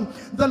sowing,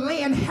 the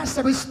land has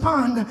to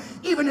respond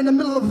even in the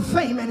middle of a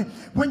famine.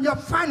 When your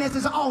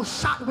finances are all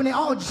shot, when they're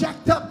all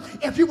jacked up,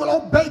 if you will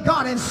obey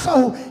God and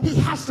sow, he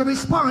has to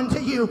respond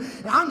to you.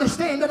 And I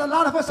understand that a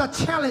lot of us are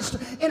challenged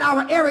in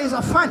our areas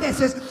of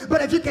finances,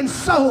 but if you can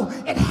sow,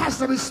 it has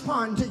to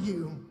respond to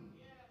you.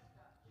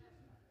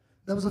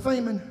 There was a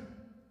famine.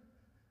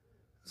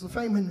 There was a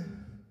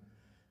famine.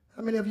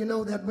 How many of you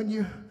know that when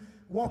you're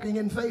walking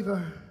in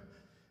favor,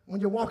 when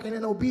you're walking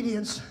in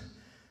obedience,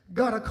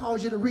 God will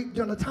cause you to reap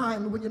during a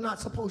time when you're not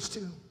supposed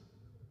to.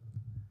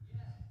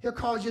 He'll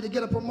cause you to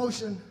get a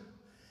promotion.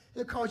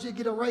 He'll cause you to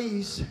get a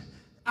raise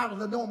out of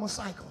the normal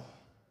cycle.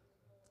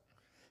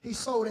 He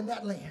sowed in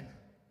that land.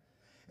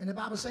 And the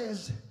Bible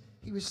says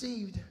he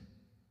received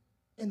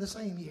in the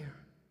same year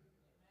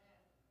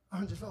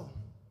 100-fold.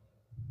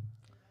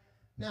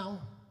 Now,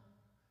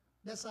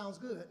 that sounds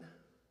good.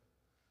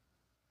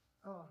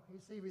 Oh,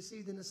 he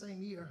received in the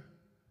same year.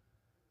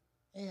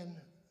 And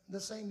the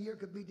same year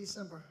could be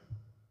December.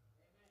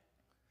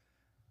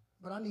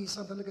 But I need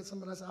something. Look at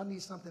somebody else. I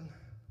need something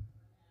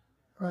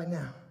right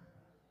now.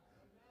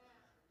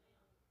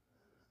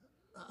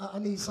 I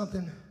need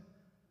something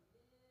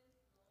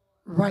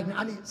right now.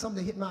 I need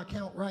something to hit my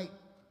account right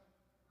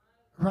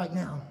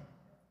now.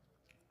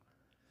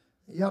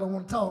 Y'all don't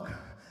want to talk.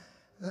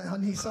 I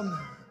need something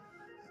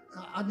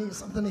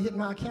to hit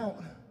my account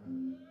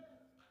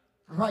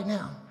right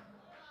now.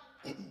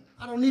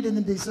 I don't need it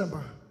in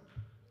December.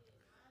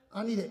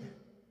 I need it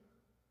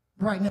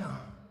right now.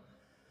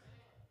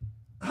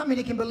 How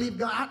many can believe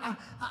God?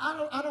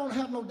 I don't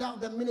have no doubt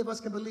that many of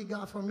us can believe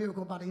God for a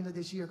miracle by the end of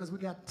this year because we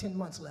got 10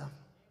 months left.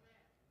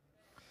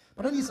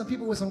 But I need some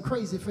people with some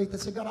crazy faith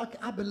that say, God,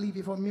 I believe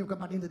you for a miracle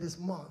by the end of this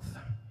month.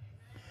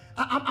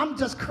 I'm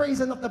just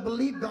crazy enough to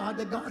believe, God,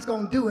 that God's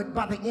going to do it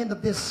by the end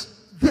of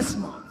this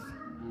month.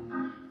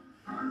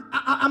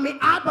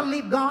 I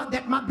believe, God,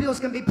 that my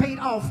bills can be paid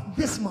off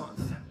this month.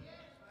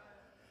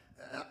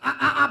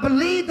 I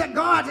believe that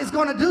God is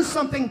going to do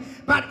something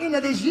by the end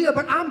of this year,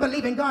 but I'm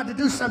believing God to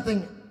do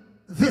something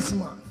this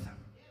month.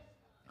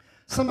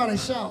 Somebody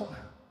shout,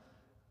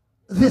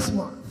 this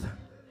month.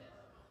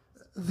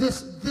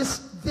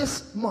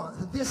 This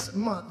month.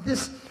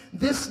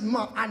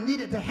 I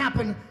need it to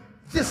happen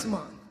this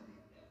month.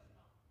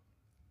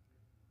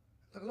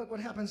 Look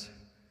what happens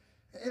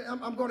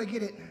I'm going to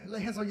get it. Lay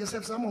hands on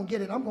yourself. So I'm going to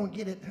get it. I'm going to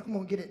get it. I'm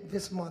going to get it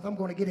this month. I'm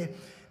going to get it.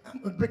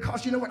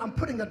 Because you know what? I'm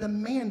putting a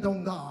demand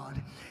on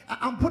God.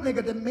 I'm putting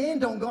a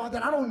demand on God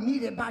that I don't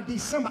need it by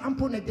December. I'm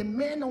putting a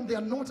demand on the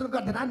anointing of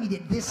God that I need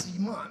it this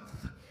month.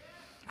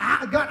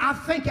 God,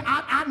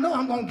 I know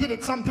I'm going to get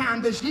it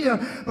sometime this year,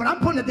 but I'm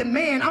putting a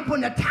demand. I'm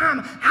putting a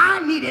time. I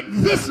need it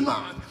this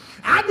month.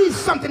 I need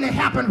something to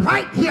happen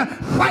right here,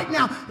 right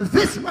now,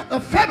 this month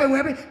of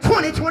February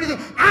 2023.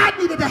 I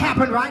need it to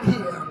happen right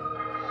here.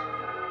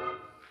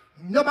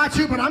 Know about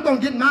you, but I'm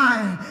going to get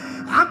mine.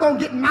 I'm going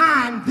to get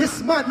mine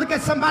this month. Look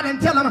at somebody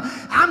and tell them,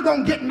 I'm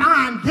going to get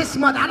mine this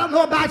month. I don't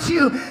know about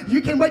you.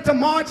 You can wait till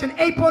March and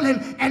April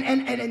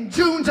and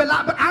June,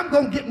 July, but I'm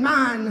going to get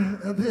mine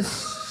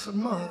this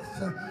month.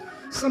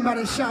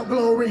 Somebody shout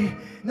glory.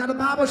 Now the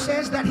Bible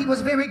says that he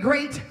was very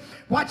great.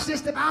 Watch this.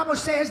 The Bible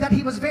says that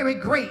he was very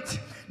great.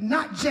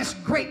 Not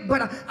just great,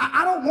 but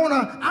I don't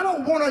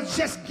want to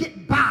just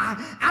get by.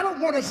 I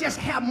don't want to just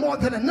have more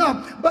than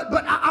enough, but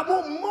I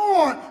want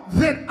more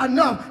than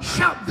enough.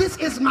 Shout, this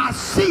is my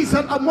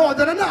season of more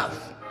than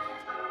enough.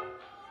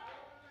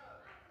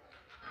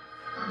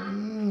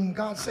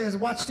 God says,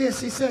 watch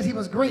this. He said he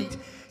was great.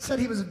 Said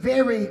he was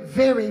very,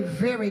 very,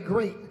 very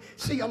great.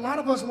 See, a lot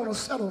of us want to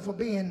settle for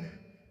being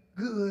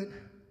good,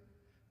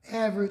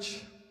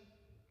 average,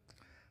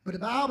 but the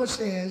Bible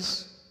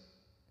says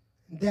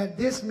that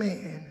this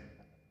man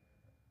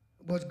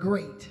was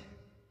great.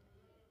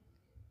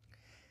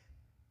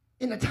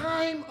 In a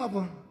time of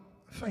a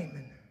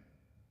famine,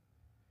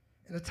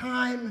 in a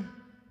time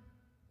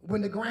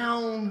when the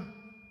ground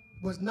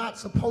was not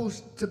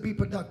supposed to be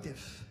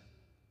productive.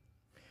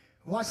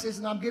 Watch this,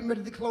 and I'm getting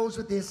ready to close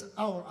with this.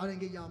 Oh, I didn't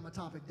get y'all my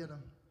topic, did I?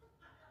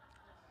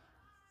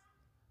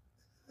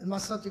 And my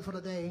subject for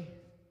today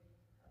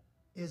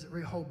is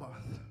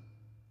Rehoboth.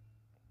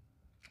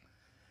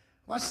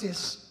 Watch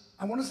this.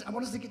 I want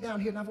us to get down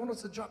here, and I want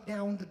us to drop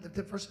down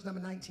to verse number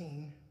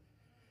 19.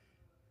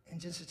 In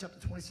Genesis chapter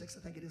 26,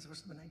 I think it is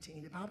verse number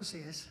 19. The Bible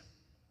says,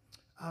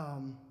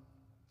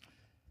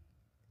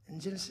 in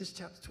Genesis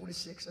chapter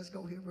 26, let's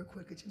go here real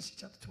quick. In Genesis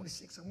chapter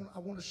 26, I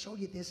want to show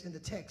you this in the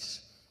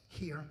text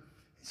here.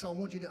 So I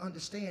want you to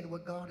understand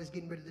what God is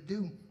getting ready to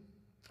do,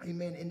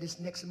 amen, in this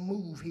next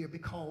move here,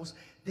 because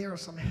there are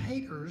some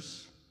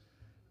haters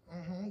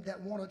that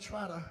want to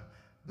try to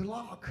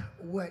block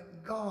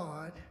what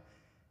God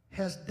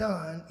has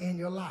done in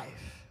your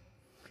life.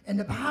 And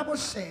the Bible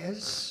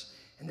says,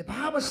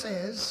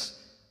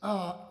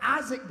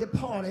 Isaac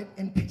departed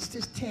and pitched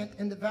his tent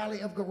in the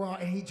valley of Gerar,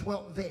 and he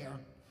dwelt there.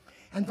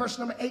 And verse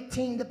number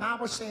 18, the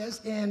Bible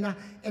says, and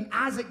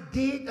Isaac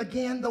digged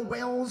again the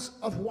wells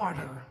of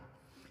water.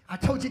 I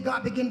told you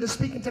God began to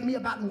speak to me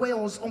about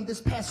wells on this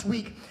past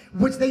week,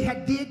 which they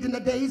had digged in the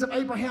days of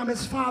Abraham,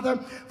 his father,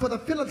 for the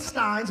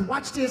Philistines,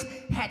 watch this,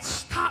 had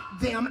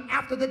stopped them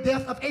after the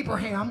death of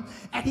Abraham.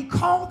 And he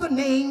called the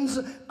names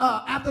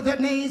after their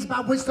names by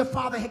which the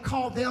father had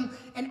called them.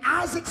 And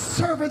Isaac's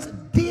servants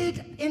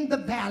digged in the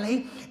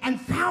valley and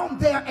found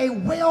there a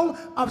well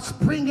of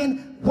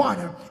springing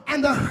water.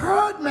 And the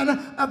herdmen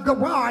of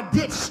Gerar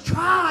did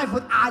strive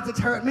with Isaac's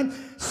herdmen,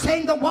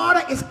 saying, the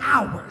water is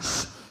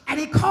ours. And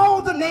he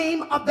called the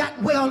name of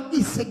that well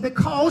Esek,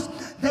 because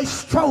they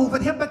strove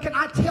with him. But can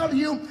I tell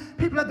you,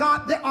 people of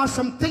God, there are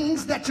some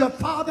things that your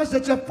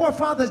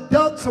forefathers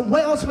dug some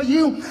wells for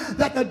you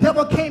that the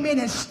devil came in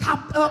and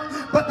stopped up.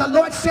 But the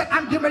Lord said,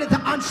 I'm getting ready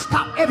to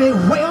unstop every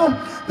well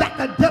that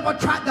the devil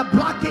tried to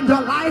block in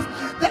your life.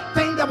 That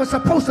thing that was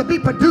supposed to be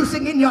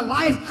producing in your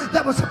life,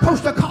 that was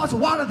supposed to cause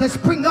water to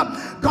spring up.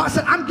 God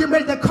said, I'm getting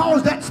ready to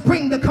cause that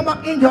spring to come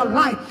up in your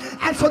life.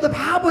 And so the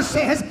Bible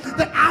says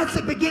that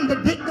Isaac began to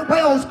dig the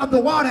wells of the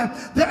water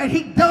there, and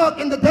he dug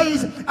in the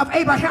days of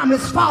Abraham,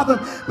 his father.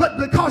 But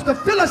because the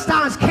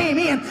Philistines came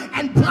in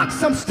and blocked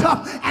some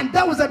stuff, and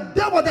there was a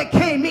devil that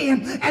came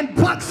in and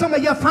blocked some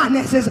of your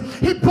finances,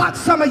 he blocked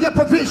some of your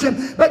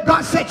provision. But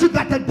God said, you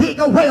got to dig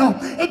a well.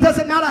 It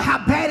doesn't matter how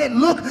bad it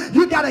look,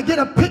 you got to get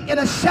a pick and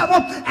a shovel,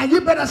 and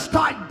you better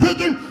start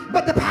digging.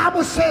 But the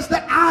Bible says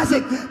that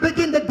Isaac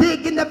began to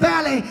dig in the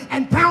valley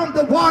and found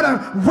the water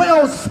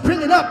wells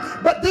springing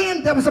up. But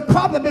then there was a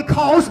problem,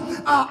 because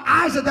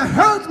Isaac, the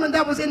herdsman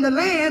that was in the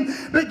land,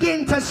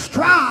 began to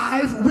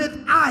strive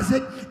with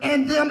Isaac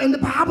and them. And the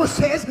Bible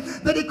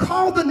says that he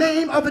called the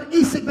name of it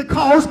Esek,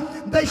 because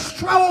they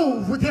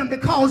strove with him,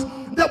 because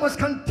there was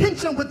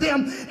contention with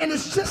them. And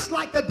it's just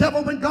like the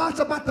devil. When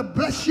God's about to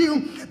bless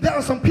you, there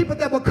are some people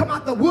that will come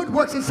out the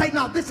woodworks and say,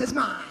 no, this is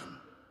mine.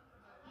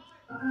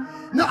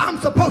 No, I'm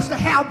supposed to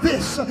have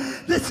this.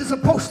 This is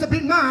supposed to be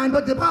mine.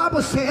 But the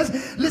Bible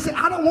says, listen,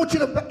 I don't want you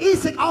to.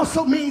 Esek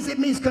also means, it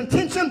means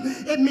contention.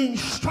 It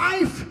means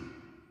strife.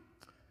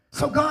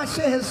 So God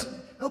says,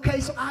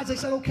 Okay, so Isaac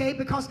said, okay,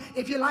 because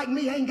if you're like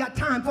me, I ain't got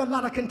time for a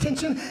lot of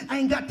contention. I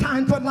ain't got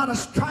time for a lot of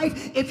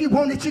strife. If you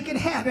want it, you can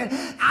have it.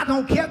 I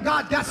don't care.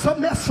 God got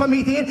something else for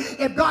me then.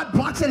 If God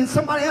blocks it and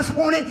somebody else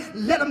wants it,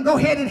 let them go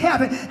ahead and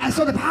have it. And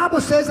so the Bible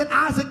says that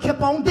Isaac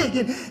kept on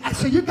digging. And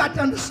so you got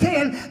to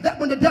understand that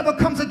when the devil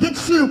comes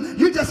against you,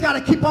 you just got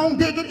to keep on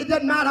digging. It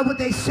doesn't matter what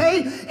they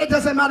say. It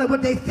doesn't matter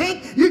what they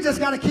think. You just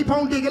got to keep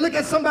on digging. Look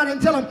at somebody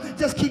and tell them,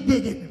 just keep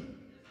digging.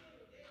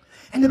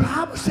 And the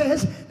Bible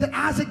says that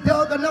Isaac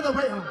dug another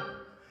well.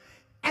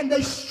 And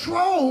they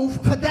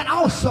strove for that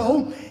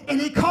also.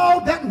 And he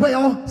called that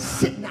well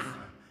Sitnah.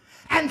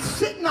 And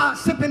Sitnah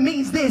simply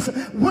means this.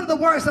 One of the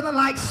words that I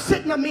like,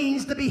 Sitnah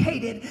means to be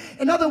hated.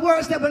 In other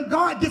words, that when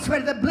God gets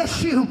ready to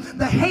bless you,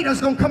 the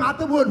haters going to come out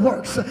the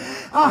woodworks.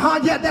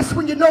 Yeah, that's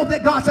when you know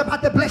that God's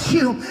about to bless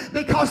you,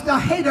 because the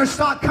haters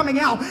start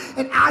coming out.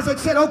 And Isaac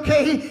said,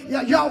 okay,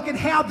 y'all can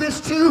have this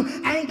too.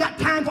 I ain't got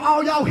time for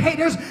all y'all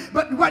haters,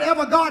 but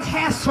whatever God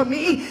has for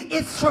me,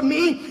 it's for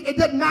me. It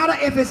doesn't matter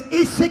if it's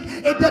Isaac.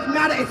 It doesn't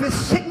matter if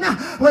it's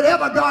Sitnah.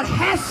 Whatever God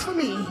has for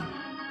me,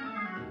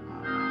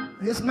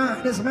 it's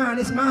mine, it's mine,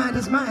 it's mine,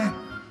 it's mine.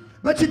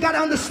 But you got to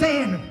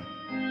understand,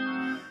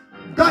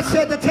 God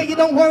said to tell you,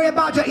 don't worry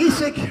about your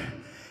Isaac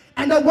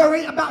and don't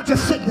worry about your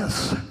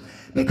sickness.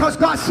 Because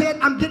God said,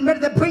 I'm getting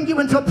ready to bring you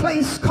into a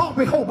place called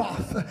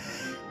Rehoboth.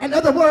 In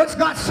other words,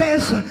 God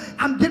says,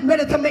 I'm getting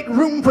ready to make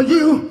room for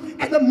you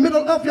in the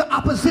middle of your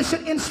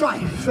opposition in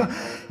strife.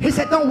 He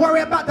said, don't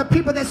worry about the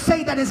people that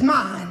say that is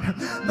mine.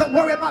 Don't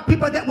worry about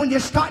people that when you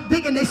start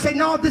digging, they say,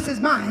 no, this is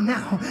mine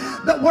now.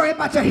 Don't worry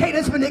about your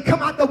haters when they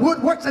come out the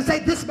woodworks and say,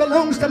 this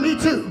belongs to me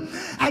too.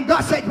 And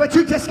God said, but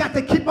you just got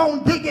to keep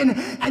on digging,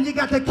 and you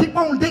got to keep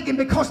on digging,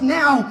 because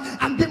now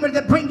I'm getting ready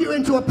to bring you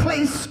into a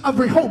place of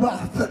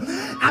Rehoboth.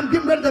 I'm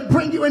getting ready to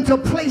bring you into a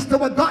place to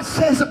where God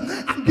says,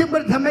 I'm getting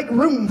ready to make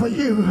room for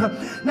you.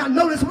 Now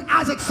notice what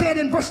Isaac said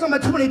in verse number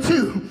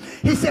 22.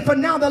 He said, for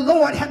now the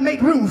Lord had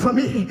made room for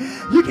me.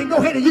 You can go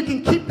ahead and you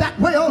can keep that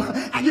well,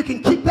 and you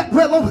can keep that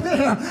well over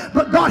there,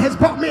 but God has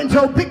brought me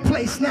into a big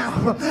place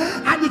now.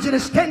 I need you to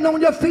stand on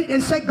your feet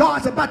and say,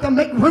 God's about to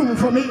make room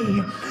for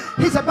me.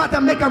 He's about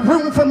to make a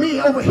room for me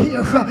over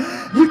here.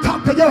 You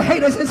talk to your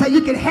haters and say,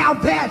 you can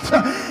have that,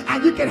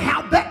 and you can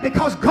have that,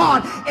 because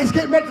God is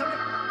getting ready to.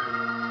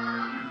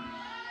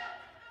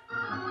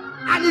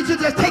 I need you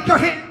to just take your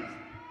hand.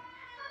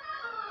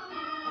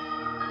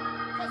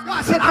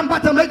 God said, I'm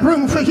about to make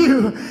room for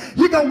you.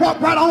 You're going to walk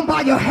right on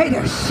by your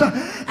haters.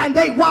 And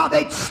while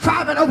they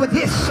striving over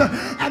this,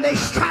 and they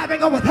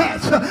striving over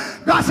that,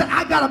 God said,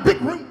 I got a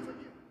big room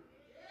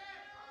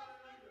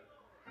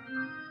for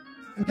you.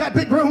 I got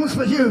big rooms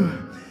for you.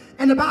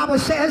 And the Bible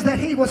says that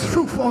he was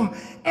fruitful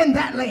in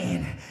that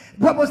land.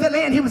 What was the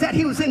land he was at?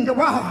 He was in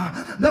Gerar.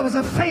 There was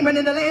a famine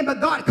in the land,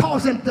 but God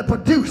caused him to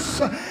produce.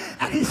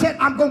 And he said,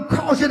 I'm going to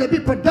cause you to be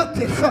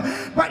productive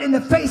right in the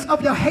face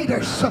of your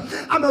haters.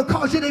 I'm going to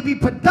cause you to be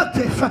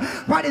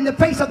productive right in the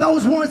face of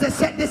those ones that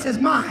said, this is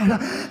mine.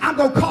 I'm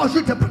going to cause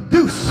you to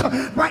produce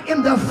right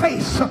in their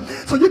face.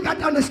 So you got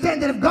to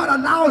understand that if God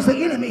allows the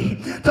enemy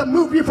to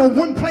move you from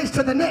one place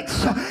to the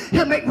next,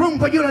 he'll make room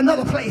for you in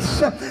another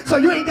place. So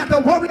you ain't got to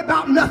worry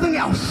about nothing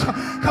else,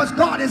 because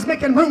God is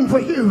making room for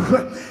you.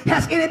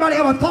 Has anybody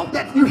ever thought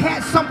that you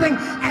had something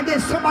and then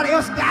somebody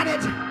else got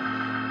it?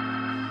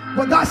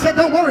 Well, God said,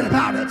 don't worry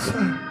about it,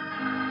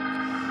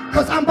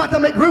 because I'm about to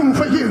make room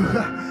for you.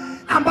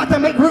 I'm about to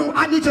make room.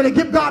 I need you to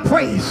give God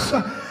praise,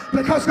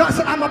 because God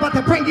said, I'm about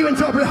to bring you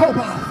into a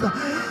Rehoboth.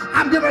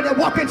 I'm getting ready to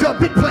walk into a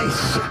big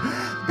place.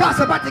 God's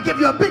about to give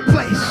you a big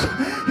place.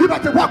 You're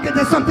about to walk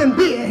into something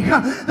big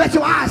that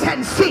your eyes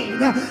hadn't seen,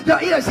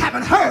 your ears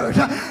haven't heard,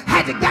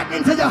 hadn't gotten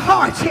into your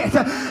heart yet.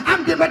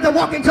 I'm getting ready to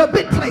walk into a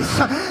big place.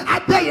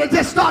 I dare you to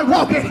just start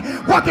walking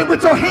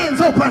with your hands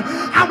open.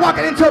 I'm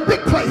walking into a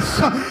big place.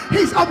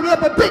 He's opening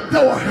up a big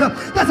door.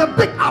 There's a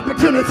big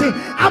opportunity.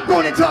 I'm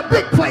going into a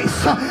big place.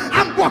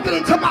 I'm walking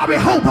into my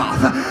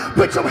Rehoboth.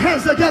 Put your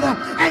hands together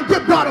and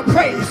give God a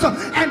praise.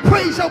 And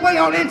praise your way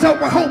on into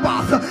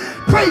Rehoboth.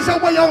 Praise your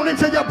way on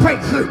into your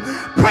breakthrough.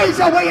 Praise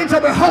your way into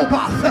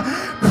Rehoboth.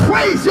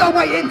 Praise your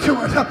way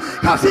into it,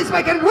 because he's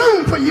making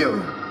room for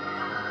you.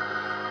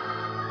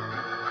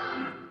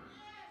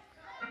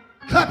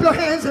 Clap your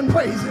hands and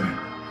praise him.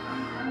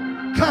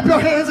 Clap your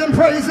hands and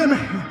praise him.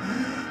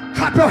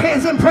 Clap your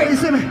hands and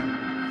praise him.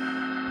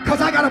 Because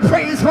I got to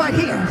praise right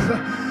here.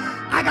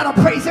 I got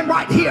to praise him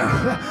right here.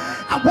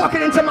 I'm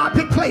walking into my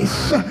big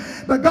place.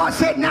 But God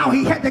said now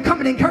he had to come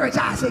and encourage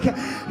Isaac.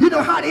 You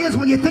know how it is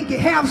when you think you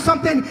have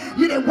something,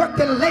 you didn't work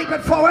and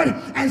labored for it,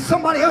 and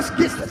somebody else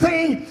gets the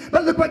thing.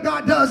 But look what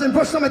God does in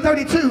verse number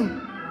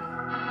 32.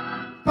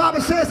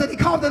 Bible says that he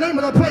called the name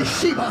of the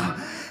place Sheba.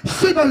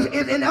 Sheba,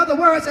 in other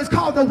words, is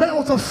called the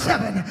wells of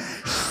seven.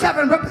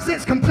 Seven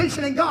represents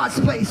completion in God's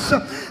place.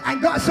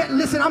 And God said,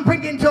 listen, I'm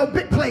bringing you to a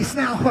big place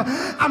now.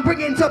 I'm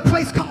bringing you to a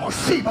place called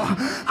Sheba.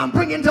 I'm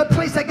bringing you to a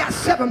place that got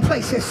seven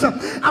places.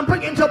 I'm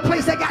bringing you to a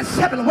place that got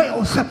seven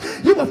wells.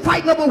 You were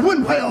fighting over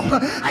one well.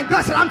 And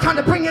God said, I'm trying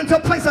to bring you into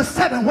a place of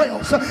seven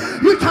wells.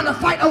 You're trying to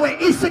fight over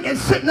Esau and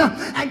Sitna.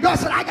 And God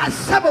said, I got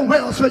seven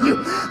wells for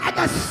you. I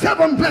got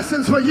seven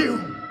blessings for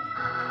you.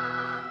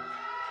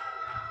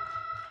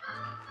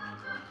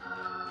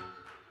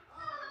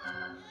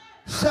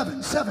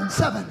 Seven, seven,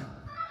 seven.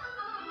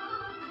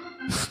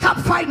 Stop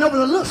fighting over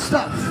the little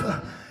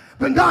stuff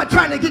when God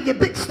trying to get you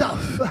big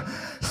stuff.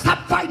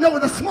 Stop fighting over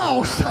the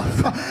small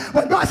stuff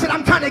when God said,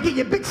 I'm trying to get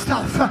you big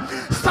stuff.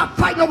 Stop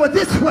fighting over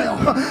this well.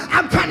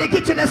 I'm trying to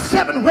get you the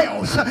seven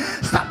wells.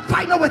 Stop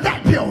fighting over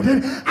that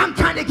building. I'm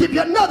trying to give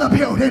you another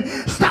building.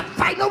 Stop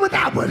fighting over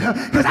that one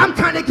because I'm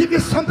trying to give you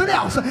something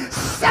else.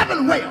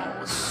 Seven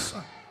wells.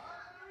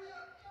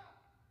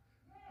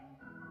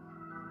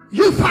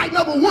 You fighting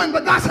over one,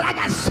 but God said, I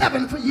got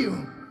seven for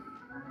you.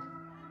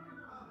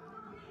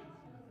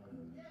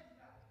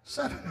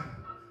 Seven.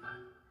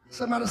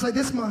 Somebody say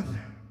this month.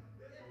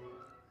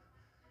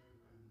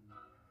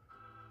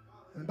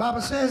 And the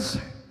Bible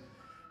says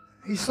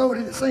he sowed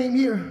it the same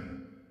year.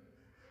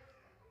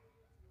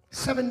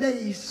 7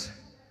 days.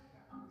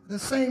 The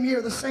same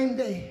year, the same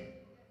day.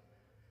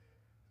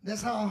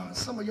 That's how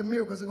some of your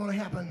miracles are going to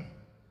happen.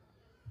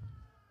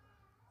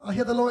 I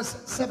hear the Lord say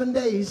 7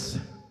 days.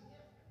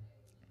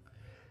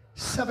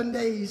 7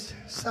 days,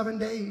 7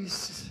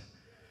 days,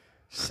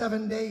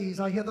 7 days.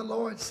 I hear the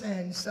Lord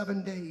saying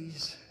 7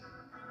 days.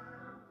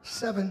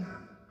 7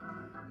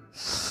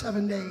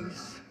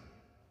 days.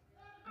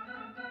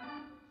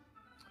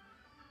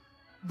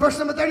 Verse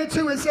number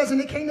 32, it says,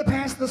 and it came to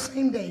pass the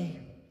same day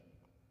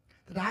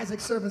that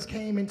Isaac's servants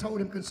came and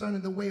told him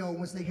concerning the well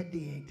which they had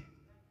digged.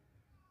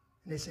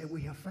 And they said,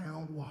 we have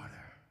found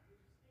water.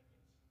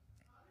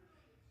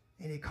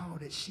 And he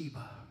called it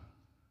Sheba.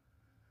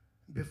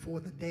 Before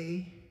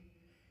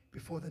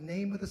the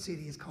name of the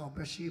city is called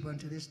Beersheba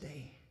unto this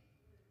day.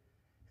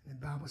 And the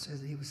Bible says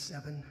that he was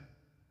seven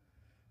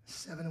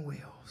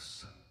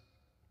wells.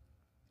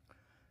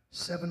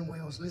 7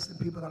 wells. Listen,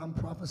 people, that I'm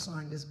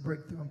prophesying this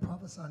breakthrough. I'm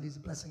prophesying these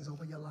blessings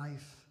over your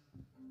life.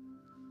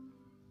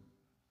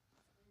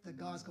 That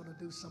God's going to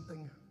do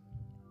something.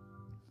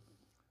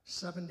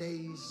 7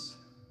 days.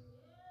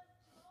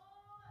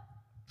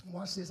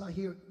 Watch this. I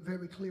hear it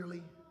very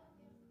clearly.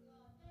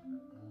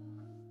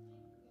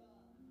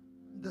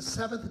 The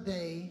 7th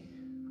day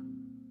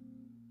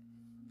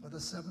of the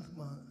 7th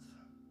month,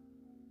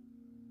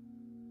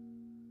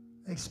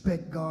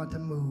 expect God to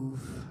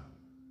move.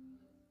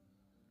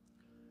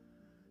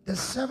 The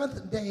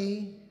 7th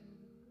day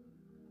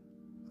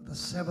of the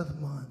 7th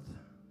month,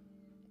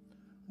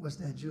 was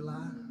that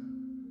July?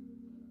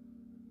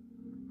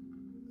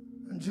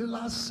 On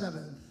July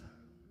 7th,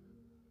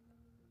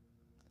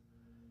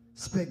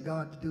 expect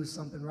God to do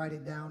something. Write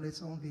it down.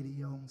 It's on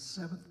video.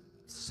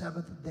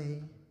 7th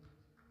day,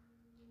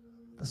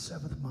 the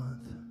 7th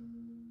month.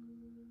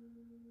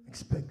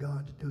 Expect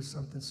God to do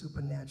something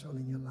supernatural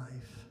in your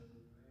life.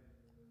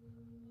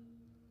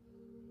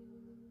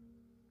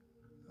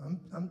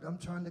 I'm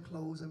trying to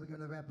close, and we're going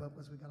to wrap up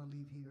because we're going to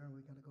leave here and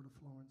we're going to go to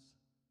Florence.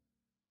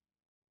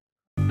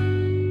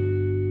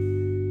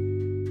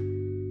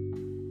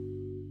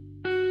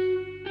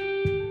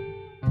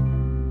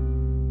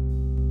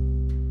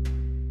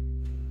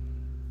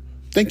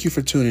 Thank you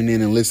for tuning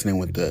in and listening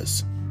with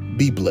us.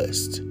 Be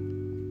blessed.